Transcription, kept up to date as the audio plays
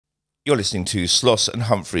You're listening to Sloss and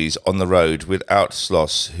Humphries on the road without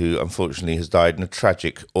Sloss, who unfortunately has died in a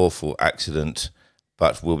tragic, awful accident,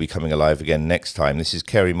 but will be coming alive again next time. This is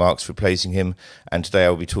Kerry Marks replacing him, and today I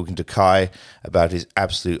will be talking to Kai about his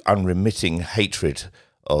absolute unremitting hatred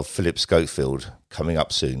of Philip Schofield, coming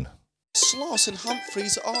up soon. Sloss and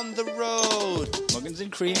Humphries on the road. Muggins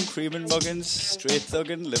and cream and muggins, straight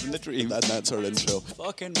thuggin', living the dream. That's our intro.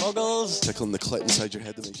 Fucking muggles. Tickling the clit inside your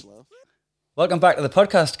head that makes you laugh. Welcome back to the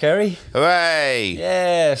podcast, Kerry. Hooray!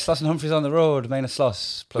 Yeah, Sloss and Humphries on the road. Minus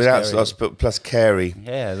Sloss plus Without Kerry. Sloss, but plus Kerry.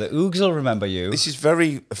 Yeah, the Oogs will remember you. This is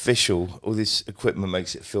very official. All this equipment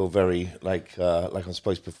makes it feel very like I'm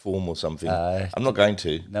supposed to perform or something. I'm not going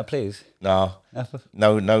to. No, please. No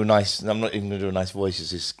nice. I'm not even going to do a nice voice.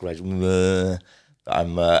 It's this gradual.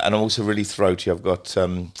 And I'm also really throaty. I've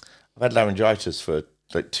had laryngitis for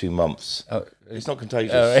like 2 months. Oh, it's not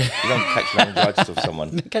contagious. Oh, right. You don't catch laryngitis off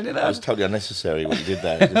someone. Can you not? It was totally unnecessary what you did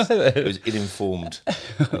there. It was ill-informed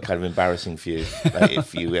and kind of embarrassing for you. Like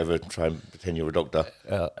if you ever try and pretend you're a doctor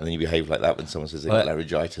and then you behave like that when someone says they got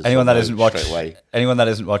laryngitis. Anyone that isn't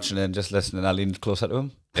watching and just listening, I leaned closer to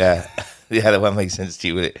him. Yeah, that won't make sense to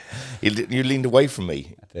you, will it? You leaned away from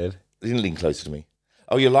me. I did. You didn't lean closer to me.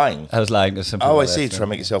 Oh, you're lying. I was lying to some Oh, I people see. there, Try to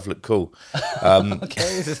make yourself look cool. Okay,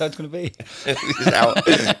 this is how it's going to be.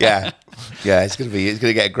 Yeah, it's going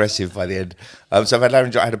to get aggressive by the end. So I've had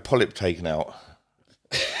laryngitis. I had a polyp taken out.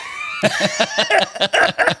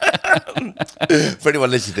 For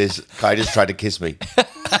anyone listening to this, Kai just tried to kiss me.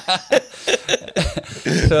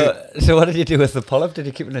 So what did you do with the polyp? Did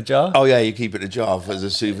you keep it in a jar? Oh yeah, you keep it in a jar as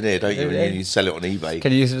a souvenir, don't you? And you sell it on eBay.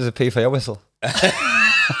 Can you use it as a pea for your whistle?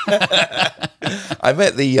 I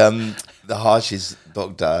met the harshest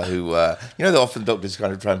doctor who, that often doctors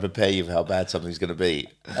kind of try and prepare you for how bad something's going to be.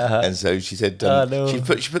 And so she said, no. she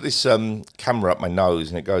put this camera up my nose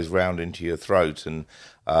and it goes round into your throat. And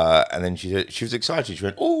then she was excited. She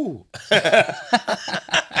went, "Ooh."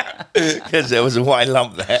 Because there was a white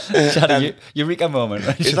lump there. She had a eureka moment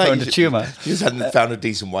when she found a tumour. She just hadn't found a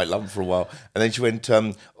decent white lump for a while. And then she went,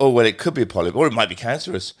 "Oh, well, it could be a polyp, or it might be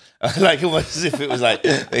cancerous." Like almost as if it was like,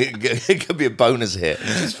 it could be a bonus here.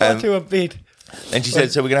 She's far too upbeat. And she said,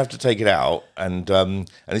 "So we're going to have to take it out." And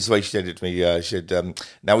this is the way she said it to me. She said,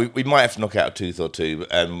 "Now we might have to knock out a tooth or two,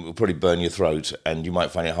 and we'll probably burn your throat, and you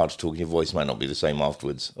might find it hard to talk, and your voice might not be the same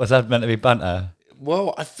afterwards." Was that meant to be banter?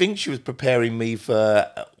 Well, I think she was preparing me for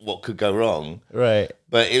what could go wrong. Right.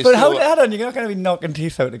 But hold on, you're not going to be knocking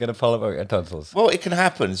teeth out to get a polyp out your tonsils. Well, it can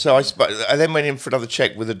happen. So I then went in for another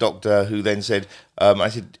check with a doctor who then said, I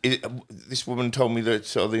said, this woman told me that,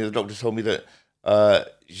 so the doctor told me that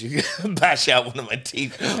she could bash out one of my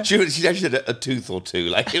teeth. She actually had a tooth or two.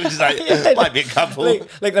 Like it was just like, might be a couple.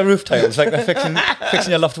 Like the roof tiles, like they're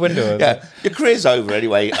fixing your loft window. Yeah, your career's over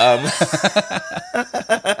anyway.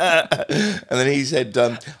 And then he said,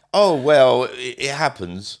 "Oh well, it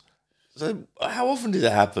happens." So how often does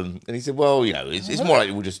it happen? And he said, "Well, it's more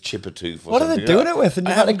likely we'll just chip a tooth." Or what are they doing it with? And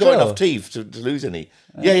I haven't got enough teeth to lose any.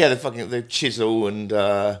 Yeah, they chisel and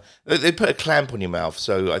they put a clamp on your mouth.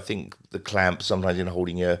 So I think the clamp sometimes in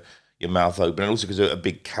holding your mouth open, and also because a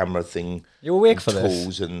big camera thing. You're awake for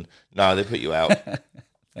tools this? And no, they put you out.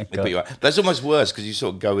 Put you out. That's almost worse because you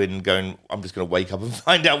sort of go in going, I'm just going to wake up and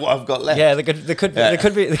find out what I've got left. Yeah, they could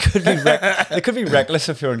be reckless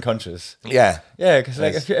if you're unconscious. Yeah, because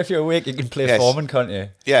if you're awake, you can play foreman, can't you?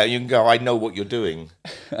 Yeah, you can go, I know what you're doing.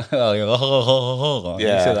 Yeah, you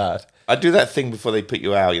say that. I do that thing before they put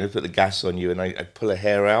you out. Put the gas on you, and I pull a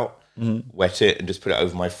hair out, wet it, and just put it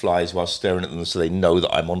over my flies while staring at them, so they know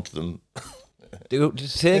that I'm onto them.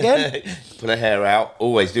 Say again? Pull a hair out.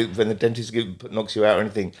 Always do it when the dentist knocks you out or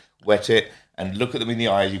anything. Wet it and look at them in the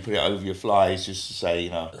eyes. You put it over your flies just to say,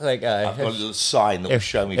 I've got a little sign that will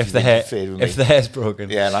show me if the hair's broken.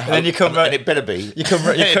 Yeah, and then you come round, and it better be. It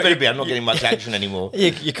better be. I'm not getting much action anymore.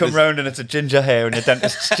 You come round and it's a ginger hair and your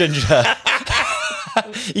dentist's ginger.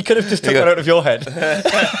 You could have just took one out of your head.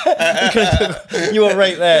 You were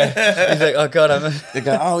right there. He's like, "Oh God, They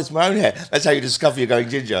go, "Oh, it's my own hair." That's how you discover you're going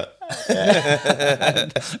ginger.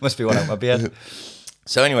 Must be one out my beard.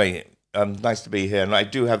 So anyway, nice to be here, and I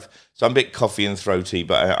do have. So I'm a bit coffee and throaty,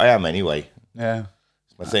 but I am anyway. Yeah,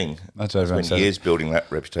 it's my thing. That's what everyone says. Years building that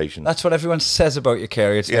reputation. That's what everyone says about you,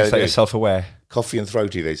 Kerry. It's like you're self-aware. Coffee and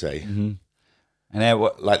throaty, they say. Mm-hmm. And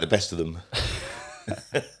like the best of them.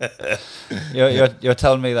 You're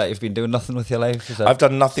telling me that you've been doing nothing with your life? I've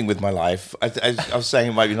done nothing with my life. I was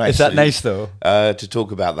saying it might be nice. Is that nice though? To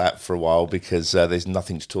talk about that for a while because there's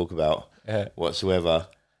nothing to talk about whatsoever.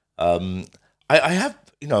 I have,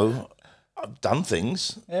 I've done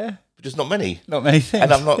things. Yeah. Just not many. Not many things.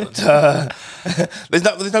 And I'm not.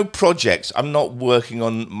 There's no projects. I'm not working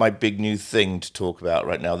on my big new thing to talk about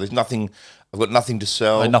right now. There's nothing. I've got nothing to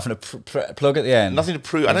sell. Nothing to plug at the end. Nothing to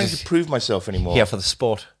prove. I don't need to prove myself anymore. Yeah, for the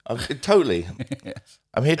sport. Totally. Yes.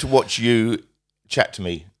 I'm here to watch you chat to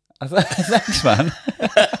me. Thanks, man.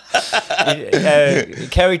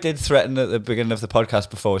 Kerry did threaten at the beginning of the podcast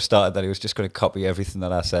before we started that he was just going to copy everything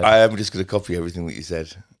that I said. I am just going to copy everything that you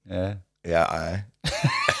said. Yeah. Yeah, I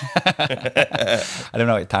don't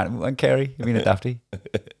know what you're talking about, Kerry. You mean a dafty?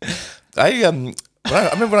 I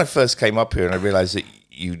remember when I first came up here and I realised that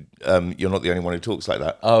you're not the only one who talks like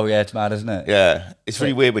that. Oh yeah, it's mad, isn't it? Yeah, it's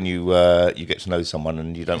really weird when you get to know someone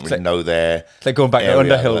and you don't really know their. It's like going back to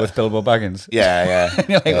Underhill with Bilbo Baggins. Yeah. And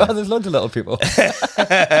you're like, oh, there's loads of little people.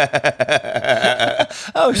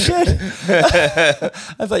 Oh shit!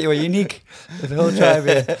 I thought you were unique. The whole tribe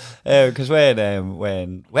here, because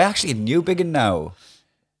when we're actually in New Biggin now,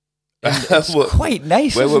 and it's quite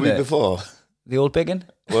nice. Where were isn't we it? before? The old Biggin.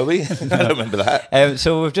 Were we? I don't remember that.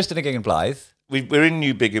 So we've just done a gig in Blythe. We're in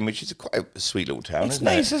New Biggin, which is quite a sweet little town. It's isn't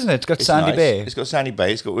nice, it? isn't it? It's got It's Sandy nice. Bay. It's got Sandy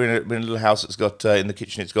Bay. We're in a little house that's got in the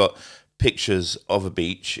kitchen. It's got pictures of a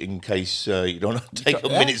beach in case you don't want to take a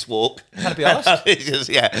minute's walk. Can I be honest? It's just,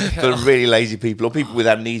 for really lazy people or people with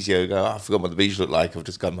amnesia who go, I forgot what the beach looked like. I've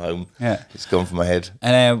just come home. Yeah. It's gone from my head.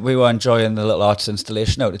 And we were enjoying the little arts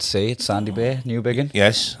installation out at sea at Sandy Bay, New Biggin.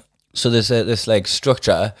 Yes. So there's this like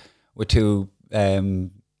structure with two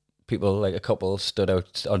people, like a couple, stood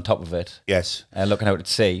out on top of it. Yes. Looking out at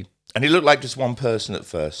sea. And it looked like just one person at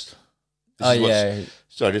first. Yeah.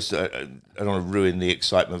 So I just I don't want to ruin the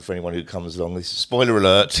excitement for anyone who comes along. This is spoiler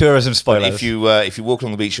alert. Tourism spoilers. But if you walk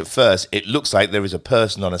along the beach at first, it looks like there is a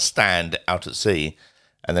person on a stand out at sea,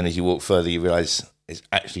 and then as you walk further, you realise it's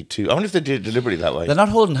actually two. I wonder if they did it deliberately that way. They're not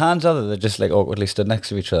holding hands, are they? They're just like awkwardly stood next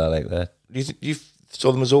to each other like that. You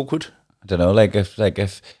saw them as awkward? I don't know. Like if you're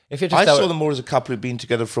just I saw them more as a couple who've been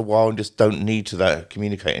together for a while and just don't need to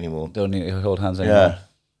communicate anymore. Don't need to hold hands anymore.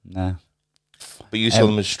 Yeah. No. But you saw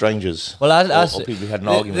them as strangers. Well, or people who had an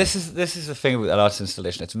argument. This is the thing with an arts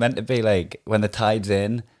installation. It's meant to be like when the tide's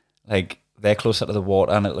in, like they're closer to the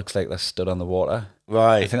water and it looks like they're stood on the water.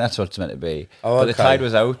 Right. I think that's what it's meant to be. Oh, but the okay. tide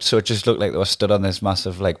was out, so it just looked like they were stood on this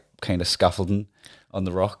massive, like, kind of scaffolding on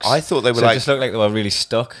the rocks. I thought they were so like. it just looked like they were really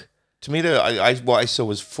stuck. To me, what I saw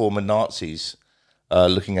was former Nazis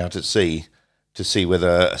looking out at sea to see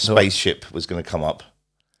whether a spaceship was going to come up.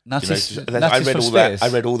 Nazis, I Nazis read from all space. that.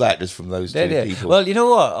 I read all that just from those two people. Well, you know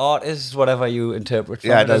what? Art is whatever you interpret from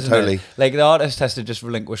Yeah, it, no, isn't totally. it? Like, the artist has to just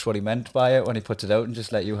relinquish what he meant by it when he puts it out and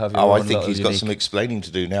just let you have your Oh, own I think little he's got unique... some explaining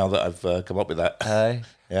to do now that I've come up with that.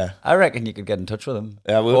 Yeah. I reckon you could get in touch with him.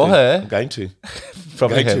 Yeah, I will or do. her. I'm going to.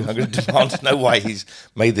 Probably I'm him. going to demand to know why he's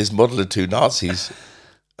made this model of two Nazis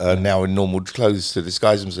now in normal clothes to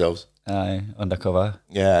disguise themselves. Aye, undercover.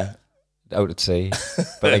 Yeah. Out at sea.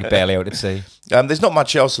 But like barely out at sea. There's not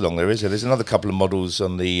much else along there, is there? There's another couple of models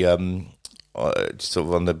on the sort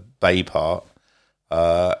of on the bay part,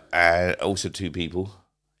 and also two people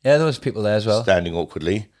Yeah, there was people there as well. standing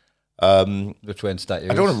awkwardly. Which weren't statues.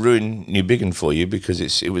 I don't want to ruin New Biggin for you because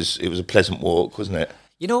it was a pleasant walk, wasn't it?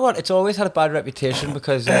 You know what? It's always had a bad reputation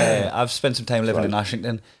because I've spent some time living in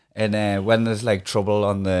Ashington, and when there's like trouble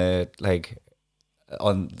on the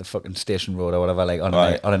fucking station road or whatever, like on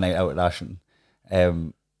a night out at Ashington,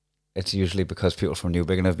 it's usually because people from New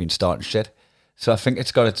Biggin have been starting shit. So I think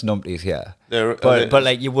it's got its numpties here. But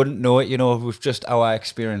like you wouldn't know it, you know, with just our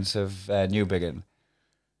experience of New Biggin.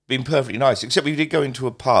 Been perfectly nice, except we did go into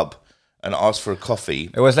a pub and ask for a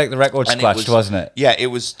coffee. It was like the record And scratched, wasn't it? Yeah, it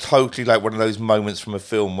was totally like one of those moments from a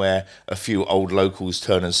film where a few old locals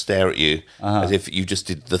turn and stare at you as if you just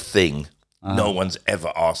did the thing. No one's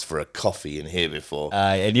ever asked for a coffee in here before.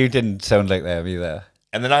 And you didn't sound like them either.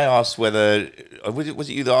 And then I asked whether was it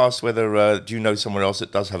you that asked whether do you know somewhere else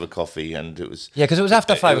that does have a coffee? And it was Yeah, because it was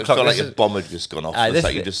after 5 It o'clock. felt like a bomb had just gone off. It's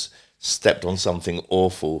like you just stepped on something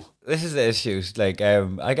awful. This is the issues. Like,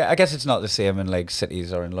 I guess it's not the same in like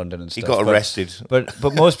cities or in London and stuff. He got arrested. But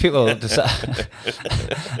most people decide.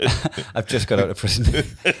 I've just got out of prison.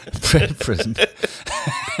 Prison.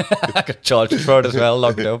 I got charged for it as well.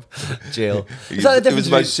 Locked up. Jail. Is that the It was difference?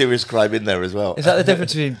 the most serious crime in there as well. Is that the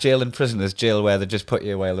difference between jail and prison? Is jail where they just put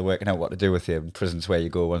you while they're working out what to do with you, and prison's where you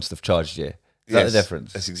go once they've charged you? Is that the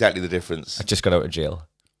difference? That's exactly the difference. I just got out of jail.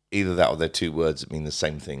 Either that or they're two words that mean the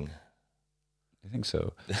same thing. I think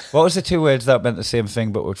so. What was the two words that meant the same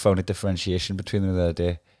thing but we found a differentiation between them the other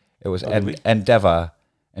day? It was endeavour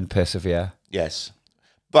and persevere. Yes.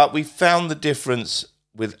 But we found the difference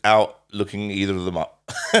without looking either of them up.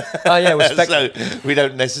 Oh yeah, so we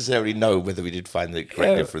don't necessarily know whether we did find the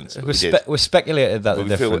correct difference. We speculated that but the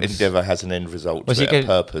we feel difference. endeavour has an end result, Was a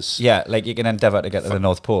purpose. Yeah, like you can endeavour to get to the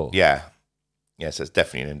North Pole. Yeah, yes, it's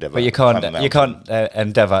definitely an endeavour. But you can't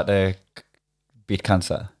endeavour to beat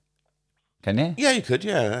cancer. Can you? Yeah, you could.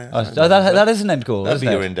 Yeah, that is an end goal. That'd be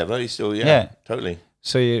isn't your it? endeavour. You still, yeah, totally.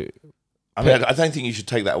 So you. I mean, I don't think you should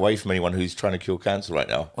take that away from anyone who's trying to cure cancer right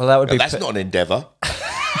now. Well, that would be. That's not an endeavour.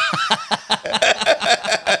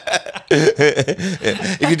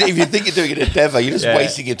 if you think you're doing an endeavour, you're just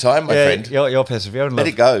wasting your time, my friend. You're persevering. Let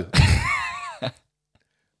it go.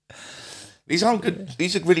 These aren't good.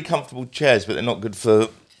 These are really comfortable chairs, but they're not good for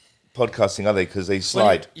podcasting, are they? Because they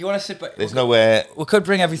slide. You want to sit back? There's nowhere. We could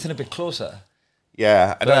bring everything a bit closer.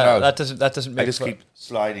 Yeah, I don't know. That doesn't make. I just keep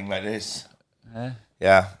sliding like this.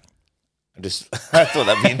 Yeah. I thought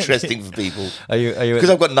that'd be interesting for people. Are you? Because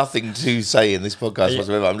I've got nothing to say in this podcast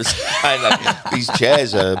whatsoever. I'm just saying, like, these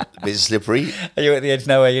chairs are a bit slippery. Are you at the age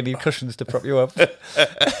now where you need cushions to prop you up?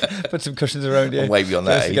 Put some cushions around you. I'm way beyond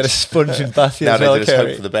that age. You got a sponge and bath. Now as well, they just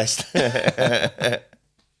hope for the best.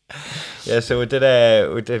 Yeah, so we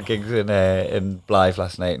did gigs in Blythe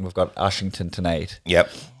last night, and we've got Ashington tonight. Yep.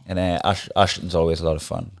 And Ashington's always a lot of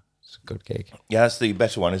fun. It's a good gig. Yeah, that's the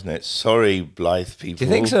better one, isn't it? Sorry, Blythe people. Do you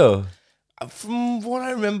think so? From what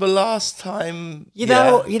I remember last time, you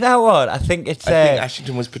know what? I think it's. I think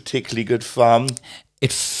Ashington was particularly good fun.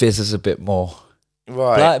 It fizzes a bit more.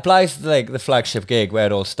 Right. Blythe's like the flagship gig where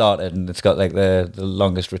it all started, and it's got like the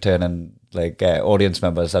longest returning like audience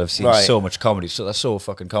members that have seen so much comedy. So they're so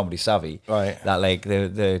fucking comedy savvy. Right. That like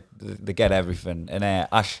they get everything. And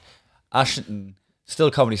Ashington still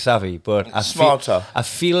comedy savvy, but smarter. I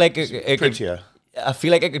feel like it prettier. I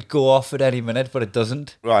feel like it could go off at any minute, but it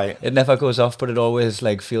doesn't. Right. It never goes off, but it always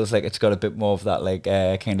like feels like it's got a bit more of that like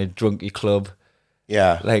kind of drunky club,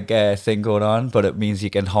 thing going on. But it means you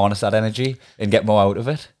can harness that energy and get more out of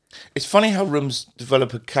it. It's funny how rooms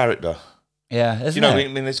develop a character. Yeah, isn't it? I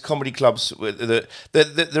mean, there's comedy clubs.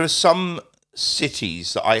 There are some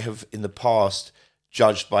cities that I have in the past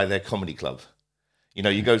judged by their comedy club. You know,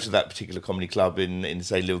 you go to that particular comedy club in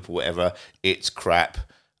say Liverpool, whatever. It's crap.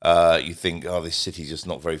 You think, this city's just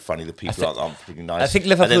not very funny. The people aren't particularly nice. I think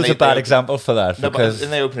Liverpool's a bad example for that. No, but then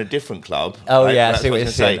they open a different club. Oh, right? I see what you're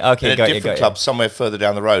saying. Okay, got a different club somewhere further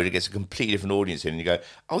down the road. It gets a completely different audience in, and you go,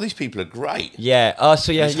 these people are great. Yeah. Oh,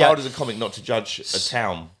 so yeah. It's hard as a comic not to judge a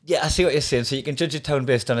town. Yeah, I see what you're saying. So you can judge a town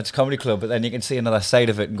based on its comedy club, but then you can see another side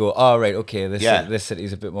of it and go, right, okay, this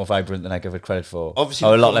city's a bit more vibrant than I give it credit for. Obviously,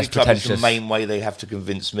 a the lot less club pretentious. is the main way they have to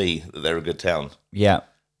convince me that they're a good town. Yeah.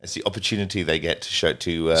 It's the opportunity they get to show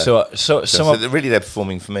to. So they're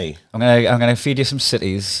performing for me. I'm gonna feed you some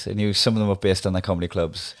cities, and some of them are based on their comedy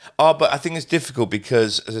clubs. But I think it's difficult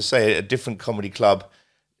because, as I say, a different comedy club,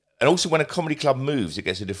 and also when a comedy club moves, it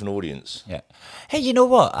gets a different audience. Yeah. Hey, you know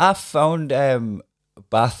what? I found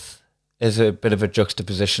Bath is a bit of a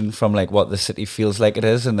juxtaposition from like what the city feels like it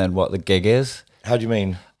is, and then what the gig is. How do you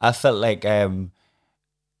mean? I felt like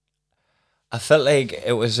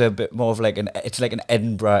it was a bit more of like it's like an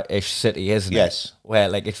Edinburgh-ish city, isn't it? Yes. Where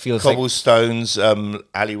like it feels cobblestones,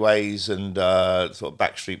 alleyways, and sort of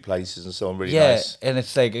backstreet places and so on. Really nice. And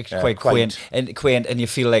it's like it's quite quaint, and you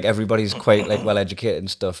feel like everybody's quite like well educated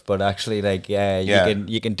and stuff. But actually, like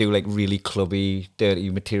you can do like really clubby, dirty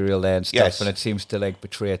material there and stuff, and it seems to like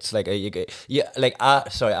betray. It's like I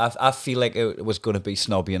feel like it was going to be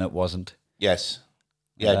snobby and it wasn't. Yes.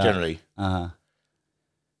 Yeah. Generally.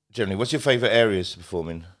 Generally, what's your favourite areas to perform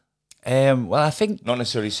in? Well, I think not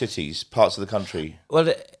necessarily cities, parts of the country.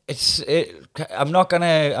 Well, I'm not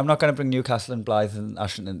gonna bring Newcastle and Blythe and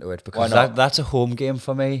Ashton into it because that's a home game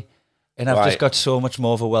for me, and I've just got so much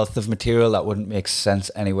more of a wealth of material that wouldn't make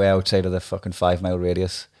sense anywhere outside of the fucking 5 mile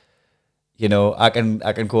radius. You know, I can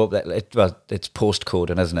go up there. It's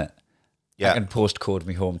postcoding, isn't it? Yeah, I can postcode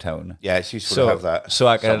my hometown. Yeah, it's useful to have that. So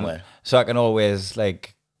I can somewhere. So I can always I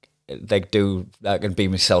can be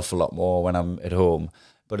myself a lot more when I'm at home.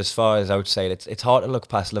 But as far as outside, it's hard to look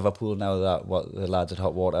past Liverpool now that what the lads at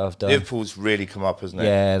Hot Water have done. Liverpool's really come up, hasn't it?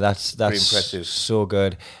 Yeah, that's pretty impressive. So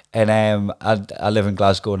good. And I live in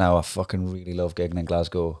Glasgow now. I fucking really love gigging in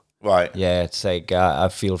Glasgow. Right. Yeah, it's like I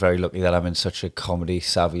feel very lucky that I'm in such a comedy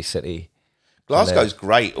savvy city. Glasgow's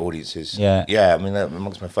great audiences. Yeah. Yeah, I mean, they're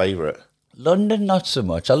amongst my favourite. London, not so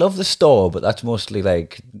much. I love the Store, but that's mostly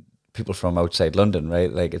like people from outside London,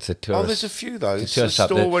 right? Like it's a tourist. There's a few though. The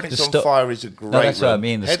Store when it's on fire is a great room. That's what I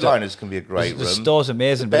mean. Headliners can be a great room. The Store's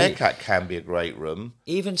amazing. The Bearcat can be a great room.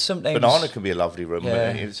 Even sometimes Banana can be a lovely room.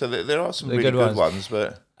 Yeah. So there are some really good ones,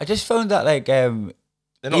 but I just found that like they're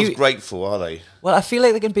not as grateful, are they? Well, I feel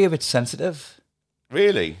like they can be a bit sensitive.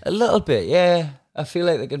 Really? A little bit, yeah. I feel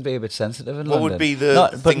like they can be a bit sensitive in London. What would be the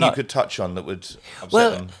thing you could touch on that would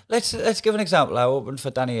upset them? Let's give an example. I opened for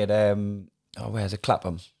Danny at where's it,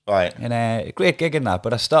 Clapham? Right. And a great gig in that.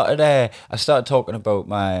 But I started talking about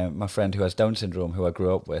my friend who has Down syndrome, who I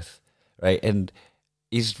grew up with, right? And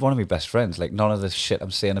he's one of my best friends. Like, none of the shit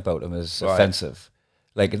I'm saying about him is offensive.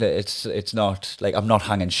 Like, it's not like I'm not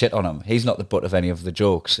hanging shit on him. He's not the butt of any of the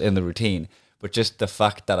jokes in the routine. But just the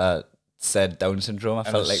fact that I said Down syndrome, I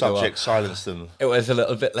felt like the subject silenced them. It was a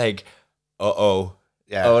little bit like, oh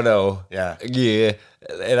no, yeah.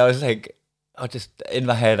 And I was like, in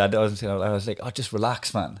my head, I wasn't saying, I was like, just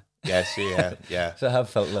relax, man. Yes, yeah. So I have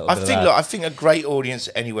felt a little bit of that. Look, I think a great audience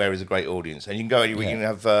anywhere is a great audience, and you can go anywhere. You can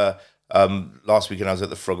have. Last weekend I was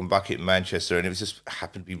at the Frog and Bucket in Manchester, and it was just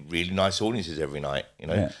happened to be really nice audiences every night.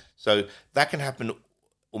 So that can happen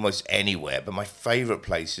almost anywhere. But my favourite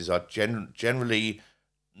places are generally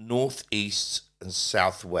north, east, and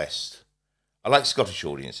southwest. I like Scottish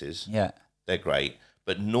audiences. Yeah, they're great.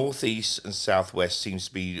 But north, east, and southwest seems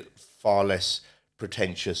to be far less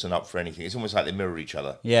pretentious and up for anything. It's almost like they mirror each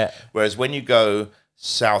other. Yeah. Whereas when you go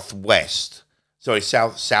southeast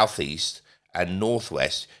and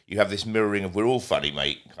northwest, you have this mirroring of we're all funny,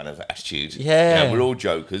 mate, kind of attitude. Yeah. We're all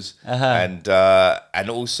jokers. And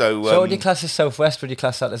also... so would you class as southwest? Would you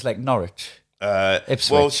class that as like Norwich? Ipswich?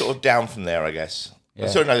 Well, sort of down from there, I guess. Yeah.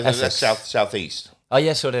 Sorry, no, that's southeast. Oh,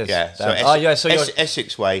 yes, so it is. Yeah. So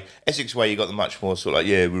Essex way, you got the much more sort of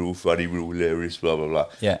like, we're all funny, we're all hilarious, blah, blah, blah,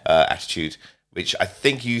 attitude, which I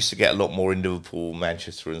think you used to get a lot more in Liverpool,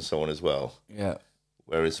 Manchester, and so on as well. Yeah.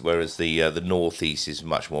 Whereas the northeast is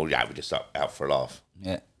much more, we're just out for a laugh.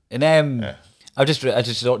 Yeah. And I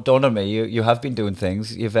just dawned on me, you have been doing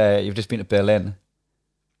things. You've just been to Berlin.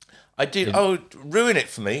 I did. Ruin it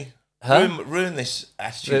for me. Huh? Ruin this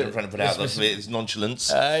attitude I'm trying to put out, this nonchalance.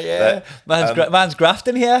 Yeah. Man's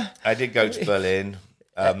grafting here. I did go to Berlin.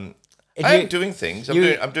 I am doing things.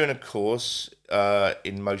 I'm doing a course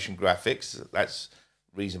in motion graphics. That's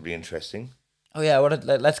reasonably interesting. Oh yeah,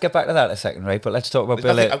 let's get back to that in a second, right? But let's talk about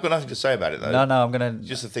Berlin. I've got nothing to say about it though. No, I'm gonna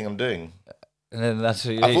just the thing I'm doing. And then that's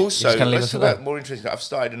what I've also let's talk about more interesting. I've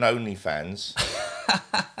started an OnlyFans.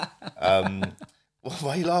 Why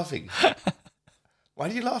are you laughing? Why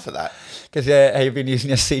do you laugh at that? Because you've been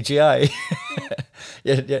using your CGI.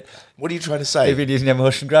 yeah. What are you trying to say? You've been using your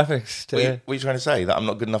motion graphics. What are you trying to say? That I'm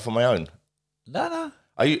not good enough on my own? No.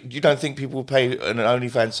 You don't think people will pay an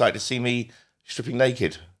OnlyFans site to see me stripping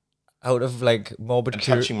naked? Out of like morbid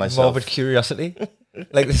curiosity?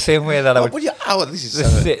 Like the same way that I would. This is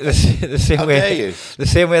the same how way. Dare you? The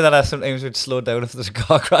same way that I sometimes would slow down if there's a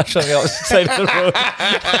car crash on the opposite side of the road.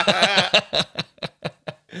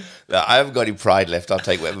 Look, I haven't got any pride left. I'll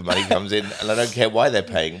take whatever money comes in, and I don't care why they're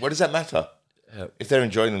paying. What does that matter? If they're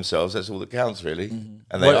enjoying themselves, that's all that counts, really. Mm-hmm.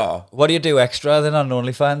 And they are. What do you do extra than on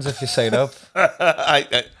OnlyFans if you sign up?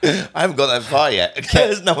 I haven't got that far yet.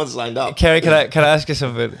 There's no one signed up. Kerry, can I ask you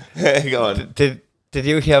something? Go on. Did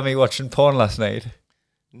you hear me watching porn last night?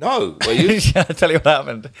 No. Were you? I'll tell you what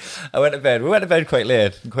happened. I went to bed. We went to bed quite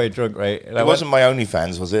late and quite drunk, right? And it wasn't my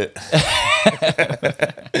OnlyFans, was it?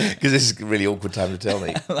 Because this is a really awkward time to tell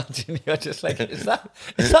me. Imagine you're just like, is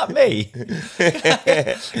that me?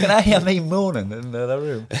 Can I hear me moaning in the other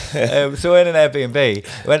room? So we're in an Airbnb.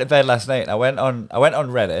 I went to bed last night. And I went on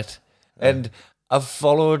Reddit, and I've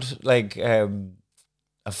followed a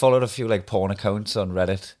few like porn accounts on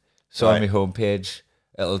Reddit. So on my homepage,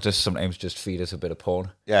 it'll just sometimes just feed us a bit of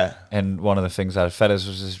porn. Yeah. And one of the things that fed us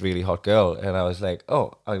was this really hot girl. And I was like,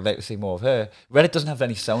 oh, I'd like to see more of her. Reddit doesn't have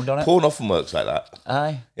any sound on it. Porn often works like that.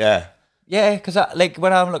 Aye. Yeah. Yeah, because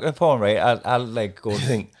when I'm looking at porn, right, I'll like go... You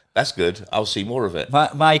think, that's good. I'll see more of it.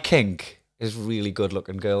 My kink is really good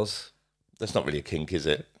looking girls. That's not really a kink, is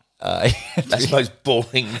it? That's the most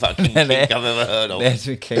boring fucking kink I've ever heard of. That's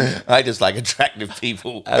my kink. I just like attractive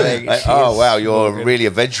people. Oh wow, you're really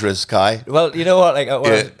adventurous, Kai. Well, you know what? Like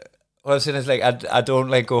what I'm saying is like I don't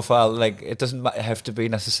like go for like it doesn't have to be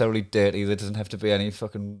necessarily dirty. There doesn't have to be any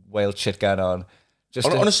fucking wild shit going on. Just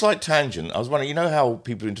on a slight tangent, I was wondering, you know how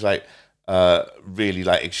people into like really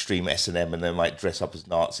like extreme S&M and they might dress up as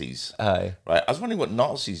Nazis. Aye. Right. I was wondering what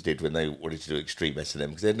Nazis did when they wanted to do extreme S&M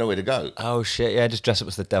because they had nowhere to go. Oh shit! Yeah, just dress up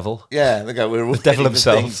as the devil. Yeah, they go. We're all the devil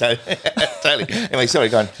himself. So totally. Anyway, sorry,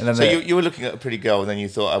 go on. So you were looking at a pretty girl, and then you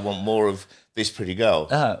thought, I want more of this pretty girl.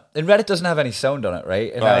 And Reddit doesn't have any sound on it,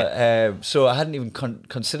 right? And right. So I hadn't even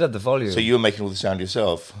considered the volume. So you were making all the sound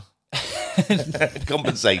yourself.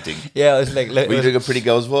 Compensating. Yeah, I was like, were you doing a pretty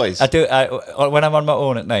girl's voice? I do. When I'm on my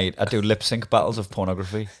own at night, I do lip sync battles of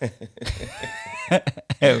pornography.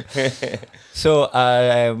 So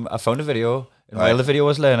I found a video. And while the video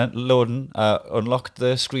was loading, I unlocked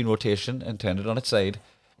the screen rotation and turned it on its side.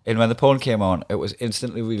 And when the porn came on, it was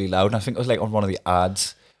instantly really loud. And I think it was like on one of the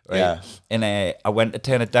ads, right? Yeah. And I went to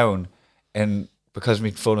turn it down, and because my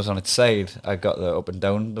phone was on its side, I got the up and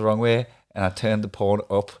down the wrong way, and I turned the porn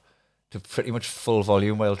up to pretty much full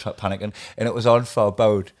volume while panicking. And it was on for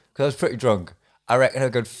about, because I was pretty drunk, I reckon a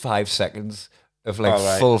good 5 seconds of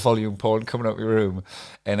full volume porn coming out of my room.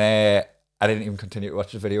 And I didn't even continue to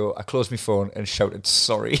watch the video. I closed my phone and shouted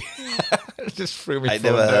sorry. Just threw my phone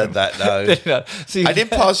never down. heard that, no. See, I did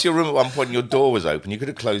pass your room at one point and your door was open. You could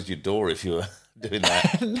have closed your door if you were doing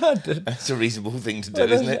that. No, I didn't. That's a reasonable thing to do,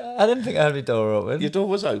 isn't it? I didn't think I had my door open. Your door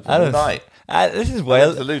was open all night. This is I went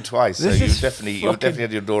wild. to the loo twice, so you definitely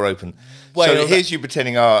had your door open. Wild. So here's you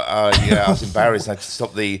pretending, I was embarrassed. I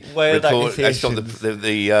stopped the I stopped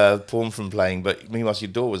the porn from playing, but meanwhile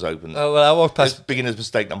your door was open. Oh well, I walked past. That's beginner's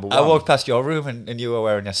mistake number one. I walked past your room and you were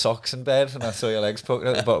wearing your socks in bed, and I saw your legs poking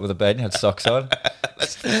out the bottom of the bed. And you had socks on.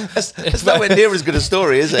 That's nowhere near as good a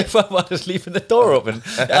story, is it? If I was leaving the door open,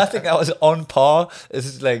 I think I was on par. This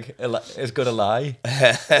is like as good a lie.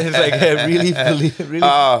 It's like really.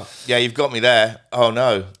 Oh yeah, you've got me there. Oh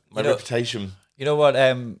no, my reputation. You know what?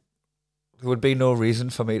 There would be no reason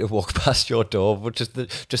for me to walk past your door, but just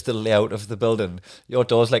the layout of the building. Your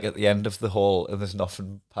door's like at the end of the hall, and there's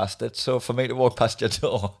nothing past it. So for me to walk past your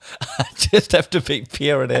door, I just have to be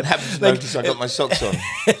peering in. And happen to notice I got my socks on.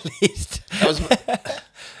 At least,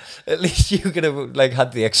 at least you could have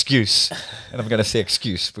had the excuse, and I'm going to say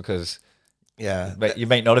excuse because. Yeah, you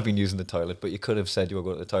might not have been using the toilet, but you could have said you were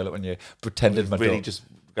going to the toilet when you pretended my really door. just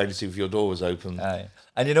going to see if your door was open. Aye.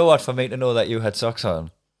 And you know what? For me to know that you had socks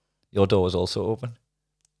on, your door was also open.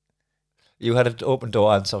 You had an open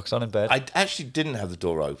door and socks on in bed. I actually didn't have the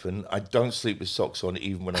door open. I don't sleep with socks on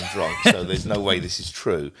even when I'm drunk, so there's no way this is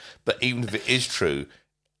true. But even if it is true,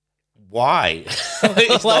 why?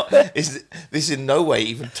 This in no way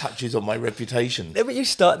even touches on my reputation. Yeah, but you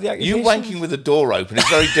start the accusation. You wanking with the door open is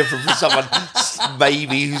very different from someone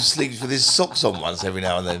maybe who sleeps with his socks on once every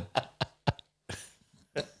now and then.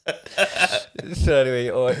 So anyway,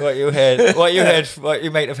 what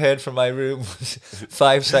you might have heard from my room was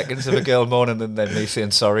 5 seconds of a girl moaning and then me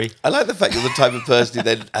saying sorry. I like the fact you're the type of person who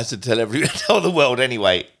then has to tell the world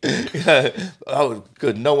anyway. Oh,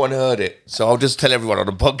 good, no one heard it, so I'll just tell everyone on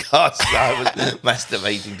a podcast that I was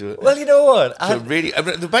masturbating to it. Well, you know what?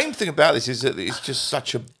 The main thing about this is that it's just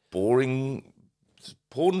such a boring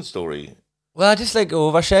porn story. Well, I just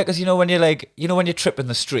overshare because when you trip in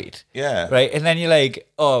the street, yeah, right, and then you're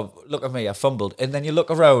like, oh, look at me, I fumbled, and then you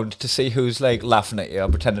look around to see who's laughing at you or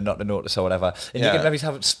pretending not to notice or whatever, and you can maybe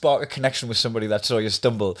spark a connection with somebody that saw you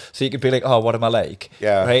stumble, so you could be like, oh, what am I like?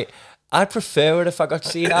 Yeah, right. I'd prefer it if I got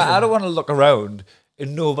seen. I don't want to look around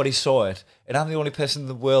and nobody saw it, and I'm the only person in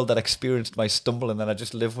the world that experienced my stumble, and then I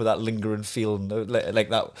just live with that lingering feeling like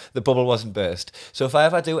that the bubble wasn't burst. So if I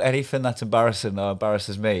ever do anything that's embarrassing or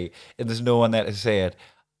embarrasses me, and there's no one there to say it,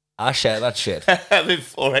 I share that shit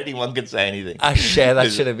before anyone can say anything. I share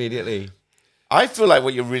that shit immediately. I feel like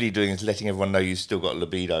what you're really doing is letting everyone know you've still got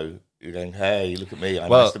libido. You're going, hey, look at me, I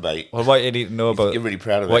masturbate. Well, what you need to know about you're really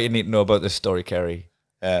proud of what it. you need to know about this story, Kerry,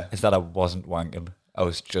 is that I wasn't wanking. I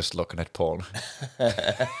was just looking at porn.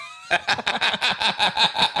 I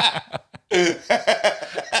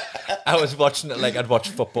was watching it like I'd watch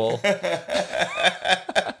football.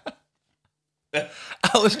 I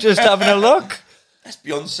was just having a look. That's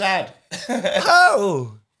beyond sad.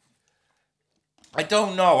 How? I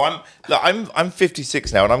don't know. I'm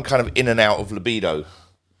 56 now, and I'm kind of in and out of libido.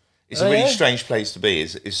 It's a really strange place to be.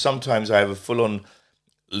 Is sometimes I have a full on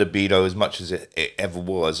libido as much as it ever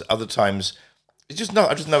was. Other times, I just no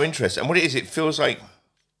interest. And what it is, it feels like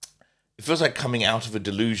coming out of a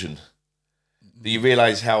delusion. That you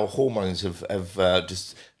realise how hormones have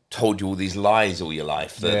just told you all these lies all your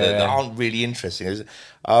life that aren't really interesting.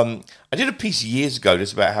 I did a piece years ago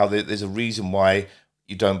just about how there's a reason why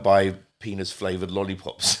you don't buy penis flavoured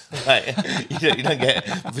lollipops. Like, you don't get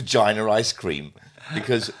vagina ice cream.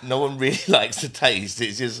 Because no one really likes the taste.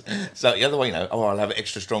 It's just so the other way, I'll have it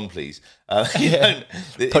extra strong, please. The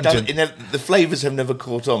flavours have never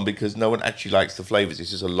caught on because no one actually likes the flavours.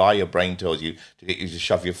 It's just a lie your brain tells you to get you to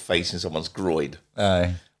shove your face in someone's groin.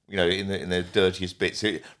 Aye. In the dirtiest bits.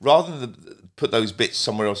 So rather than put those bits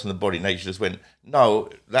somewhere else in the body, nature just went, no,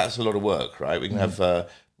 that's a lot of work, right? We can have the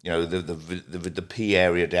pee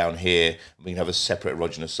area down here. We can have a separate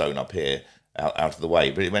erogenous zone up here. Out of the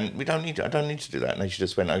way, but it went. I don't need to do that. And she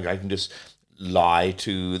just went. I can just lie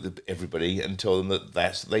to everybody and tell them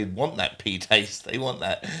that they want that pee taste, they want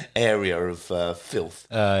that area of filth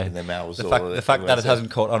in their mouths. The fact that it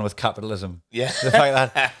hasn't caught on with capitalism. Yeah. The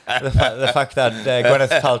fact that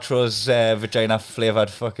Gwyneth Paltrow's vagina flavoured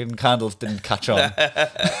fucking candles didn't catch on.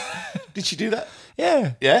 Did she do that?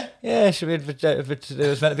 Yeah. Yeah? Yeah, she made it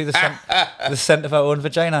was meant to be the scent of her own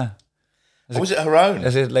vagina. Was it her own?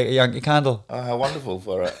 Is it like a Yankee candle? Oh, how wonderful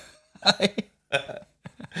for her.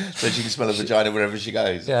 So she can smell a vagina wherever she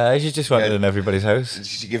goes. Yeah, she just wanted it in everybody's house.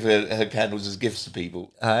 She should give her candles as gifts to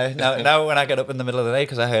people. Now when I get up in the middle of the night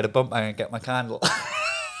because I heard a bump, I can get my candle.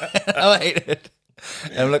 I hate it.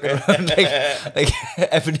 I'm looking around like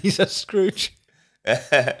Ebenezer Scrooge.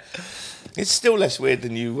 It's still less weird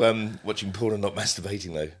than you watching porn and not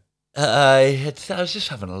masturbating, though. I was just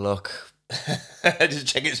having a look. Just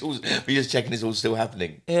checking it's all still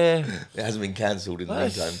happening. Yeah, it hasn't been cancelled in the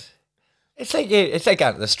meantime. It's like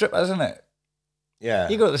going to the strippers, isn't it? Yeah,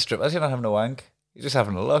 you go to the strippers, you're not having a wank. You're just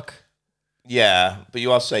having a look. Yeah, but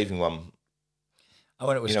you are saving one. I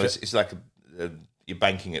went to it's like you're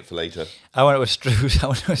banking it for later. I went to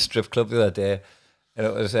a strip club the other day, and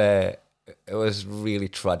it was really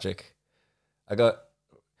tragic.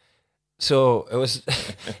 So it was,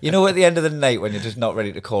 at the end of the night when you're just not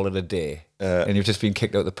ready to call it a day, and you've just been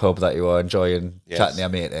kicked out the pub that you were enjoying, chatting to your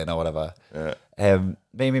mate in or whatever.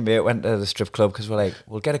 Me and my mate went to the strip club because we're like,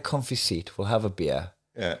 we'll get a comfy seat, we'll have a beer.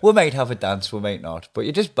 Yeah. We might have a dance, we might not, but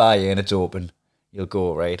you just buy in, it's open, you'll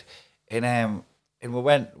go, right? And we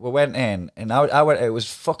went in, and I went. It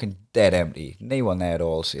was fucking dead empty, no one there at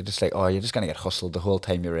all. So you're just like, you're just gonna get hustled the whole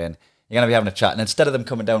time you're in. You're going to be having a chat, and instead of them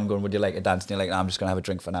coming down and going, would you like a dance? And you're like, no, I'm just going to have a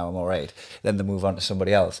drink for now, I'm all right. Then they move on to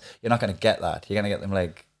somebody else. You're not going to get that. You're going to get them,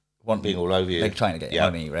 like, being all over you. Like, trying to get your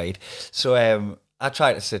money, right? So I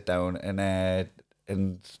tried to sit down, and there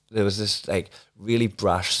was this, like, really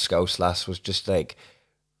brash Scouse lass was just like,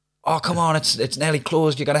 oh, come on, it's nearly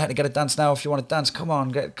closed. You're going to have to get a dance now if you want to dance. Come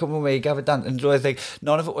on, come with me, have a dance. And I think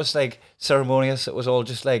none of it was, like, ceremonious. It was all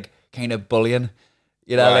just, like, kind of bullying.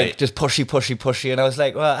 Like, just pushy. And I was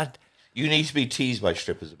like, well, you need to be teased by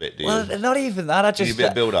strippers a bit, do you? Well, not even that. I just a bit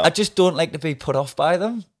of build up. I just don't like to be put off by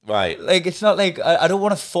them. Right. Like, it's not like I don't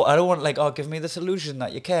want to. I don't want like, give me this illusion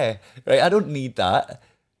that you care. Right. I don't need that.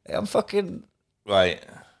 I'm fucking. Right.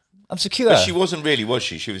 I'm secure. But she wasn't really, was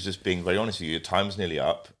she? She was just being very honest with you. Your time's nearly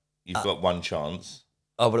up. You've got one chance.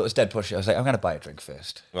 Oh, but it was dead pushy. I was like, I'm going to buy a drink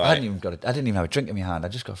first. Right. I didn't even have a drink in my hand. I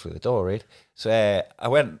just got through the door, right? So I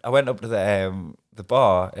went up to the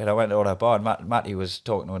bar, and I went to order a bar, and Matty was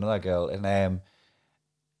talking to another girl, and I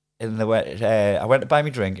went to buy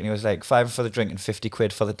me drink, and he was like, £5 for the drink and 50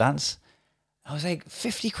 quid for the dance. I was like,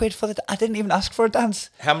 50 quid for I didn't even ask for a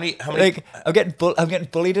dance. How many? Like, I'm getting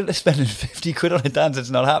bullied into spending 50 quid on a dance.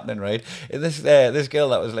 It's not happening, right? And this girl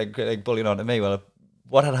that was like bullying on to me, well,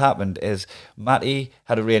 what had happened is Matty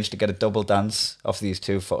had arranged to get a double dance off these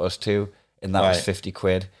two for us two, and that was 50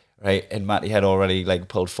 quid, right? And Matty had already like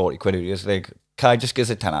pulled 40 quid. He was like, Kai, just give us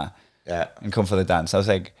a tenner and come for the dance. I was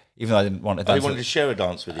like, even though I didn't want to dance. He wanted to share a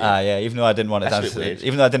dance with you. Yeah, even though I didn't want to dance.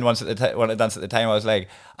 Even though I didn't want to dance at the time, I was like,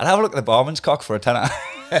 I'd have a look at the barman's cock for a tenner.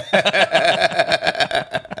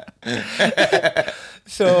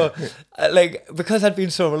 So, like, because I'd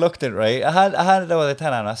been so reluctant, right? I had it over the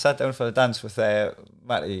tenner, and I sat down for the dance with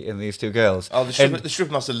Matty and these two girls. Oh, the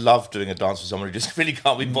stripper must have loved doing a dance with someone who just really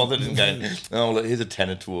can't be bothered and going, oh, look, here's a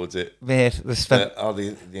tenner towards it. Mate,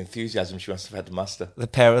 the enthusiasm she must have had to muster. The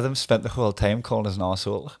pair of them spent the whole time calling us an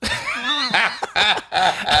arsehole.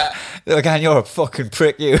 They were going, you're a fucking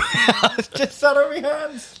prick, you. I was just sat on my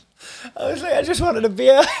hands. I was like, I just wanted a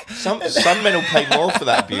beer. Some men will pay more for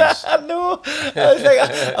that abuse. I know. I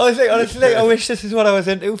was like, honestly, I wish this is what I was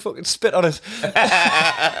into. Fucking spit on us.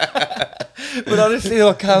 But honestly, she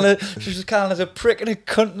was calling us a prick and a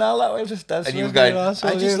cunt and all that way. Just dancing. And you were going, I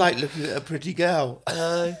just like looking at a pretty girl.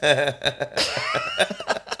 And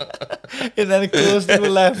then it closed and we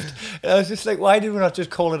left. And I was just like, why did we not just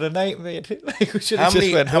call it a night, mate? Like, we should have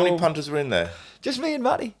just went home. How many punters were in there? Just me and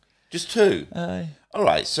Matty. Just two? Aye. All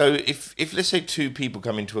right, so if let's say two people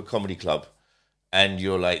come into a comedy club and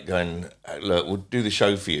you're like going, look, we'll do the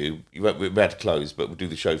show for you. We're about to close, but we'll do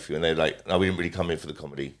the show for you. And they're like, no, we didn't really come in for the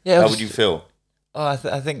comedy. Yeah, how would you feel? Oh, I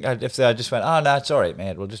think if I just went, oh, no, it's all right,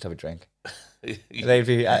 mate, we'll just have a drink. They'd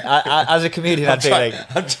be, as a comedian, I'd be like...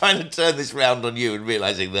 I'm trying to turn this round on you and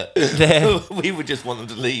realising that we would just want them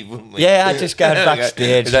to leave, wouldn't we? Yeah, I'd just go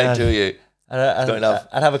backstage. Don't do you? I'd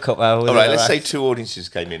have a cup of... All right, let's say two audiences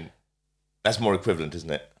came in. That's more equivalent, isn't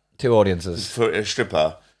it? Two audiences. For a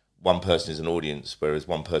stripper, one person is an audience, whereas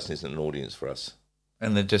one person isn't an audience for us.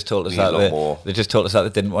 And they just told us that they just told us that they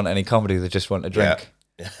didn't want any comedy, they just want a drink.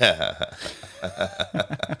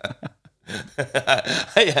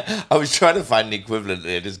 I was trying to find the equivalent.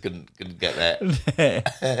 I just couldn't get there.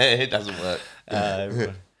 It doesn't work.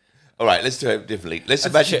 All right, let's do it differently. Let's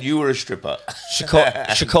imagine you were a stripper. She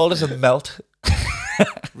called us a melt.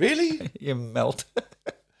 Really? You melt.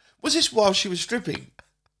 Was this while she was stripping?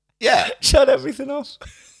 Yeah. Shut everything off.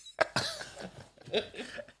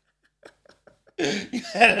 You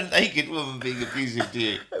had a naked woman being abusive to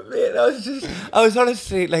you. Man, I was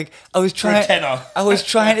honestly like, I was trying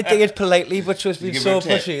to do it politely, but she was being so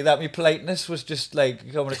pushy that my politeness was just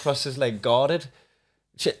like coming across as like guarded.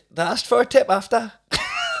 They asked for a tip after.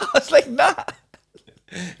 I was like, nah.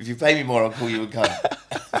 If you pay me more, I'll call you a cunt.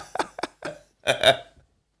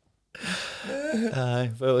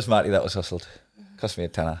 But it was Marty that was hustled. Cost me a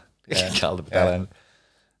tenner. Yeah.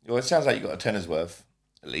 Well, it sounds like you got a tenner's worth,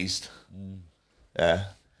 at least. Yeah.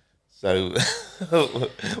 So,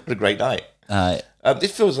 what a great night.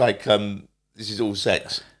 This feels like this is all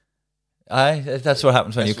sex. That's what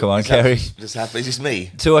happens when you come on, Kerry. This happens. Is this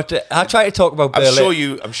me? So I try to talk about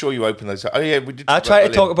Berlin. I'm sure you opened those. Oh yeah, we did. I tried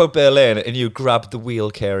to talk about Berlin, and you grabbed the wheel,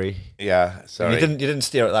 Kerry. Yeah, sorry. And you didn't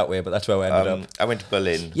steer it that way, but that's where we ended up. I went to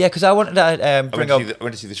Berlin. Yeah, because I wanted to I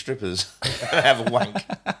went to see the strippers. Have a wank.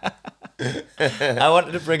 I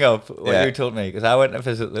wanted to bring up what you told me, because I went to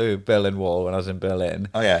visit the Berlin Wall when I was in Berlin.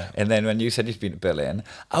 Oh yeah. And then when you said you'd been to Berlin,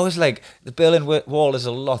 I was like, the Berlin Wall is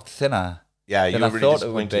a lot thinner. Yeah, you than were I really thought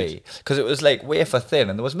it would be, because it was like wafer thin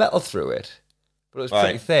and there was metal through it, but it was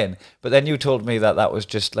pretty thin. But then you told me that was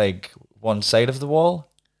just like one side of the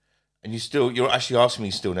wall. And you're actually asking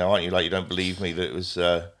me still now, aren't you? Like you don't believe me that it was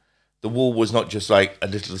the wall was not just like a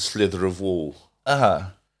little slither of wall.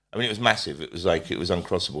 I mean, it was massive. It was like it was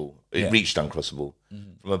uncrossable. It reached uncrossable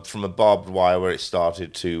from a barbed wire where it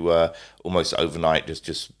started to almost overnight.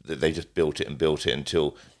 They just built it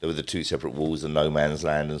until there were the two separate walls, the no man's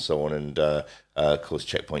land, and so on. And of course,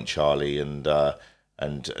 Checkpoint Charlie, and the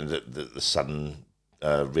sudden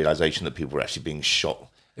realization that people were actually being shot.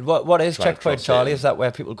 What is Checkpoint Charlie? Is that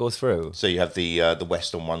where people go through? So you have the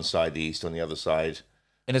west on one side, the east on the other side.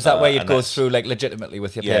 And is that where you'd go through like legitimately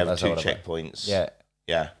with your papers? Yeah, two checkpoints.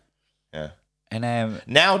 Yeah. And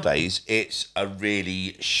nowadays, it's a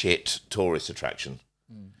really shit tourist attraction.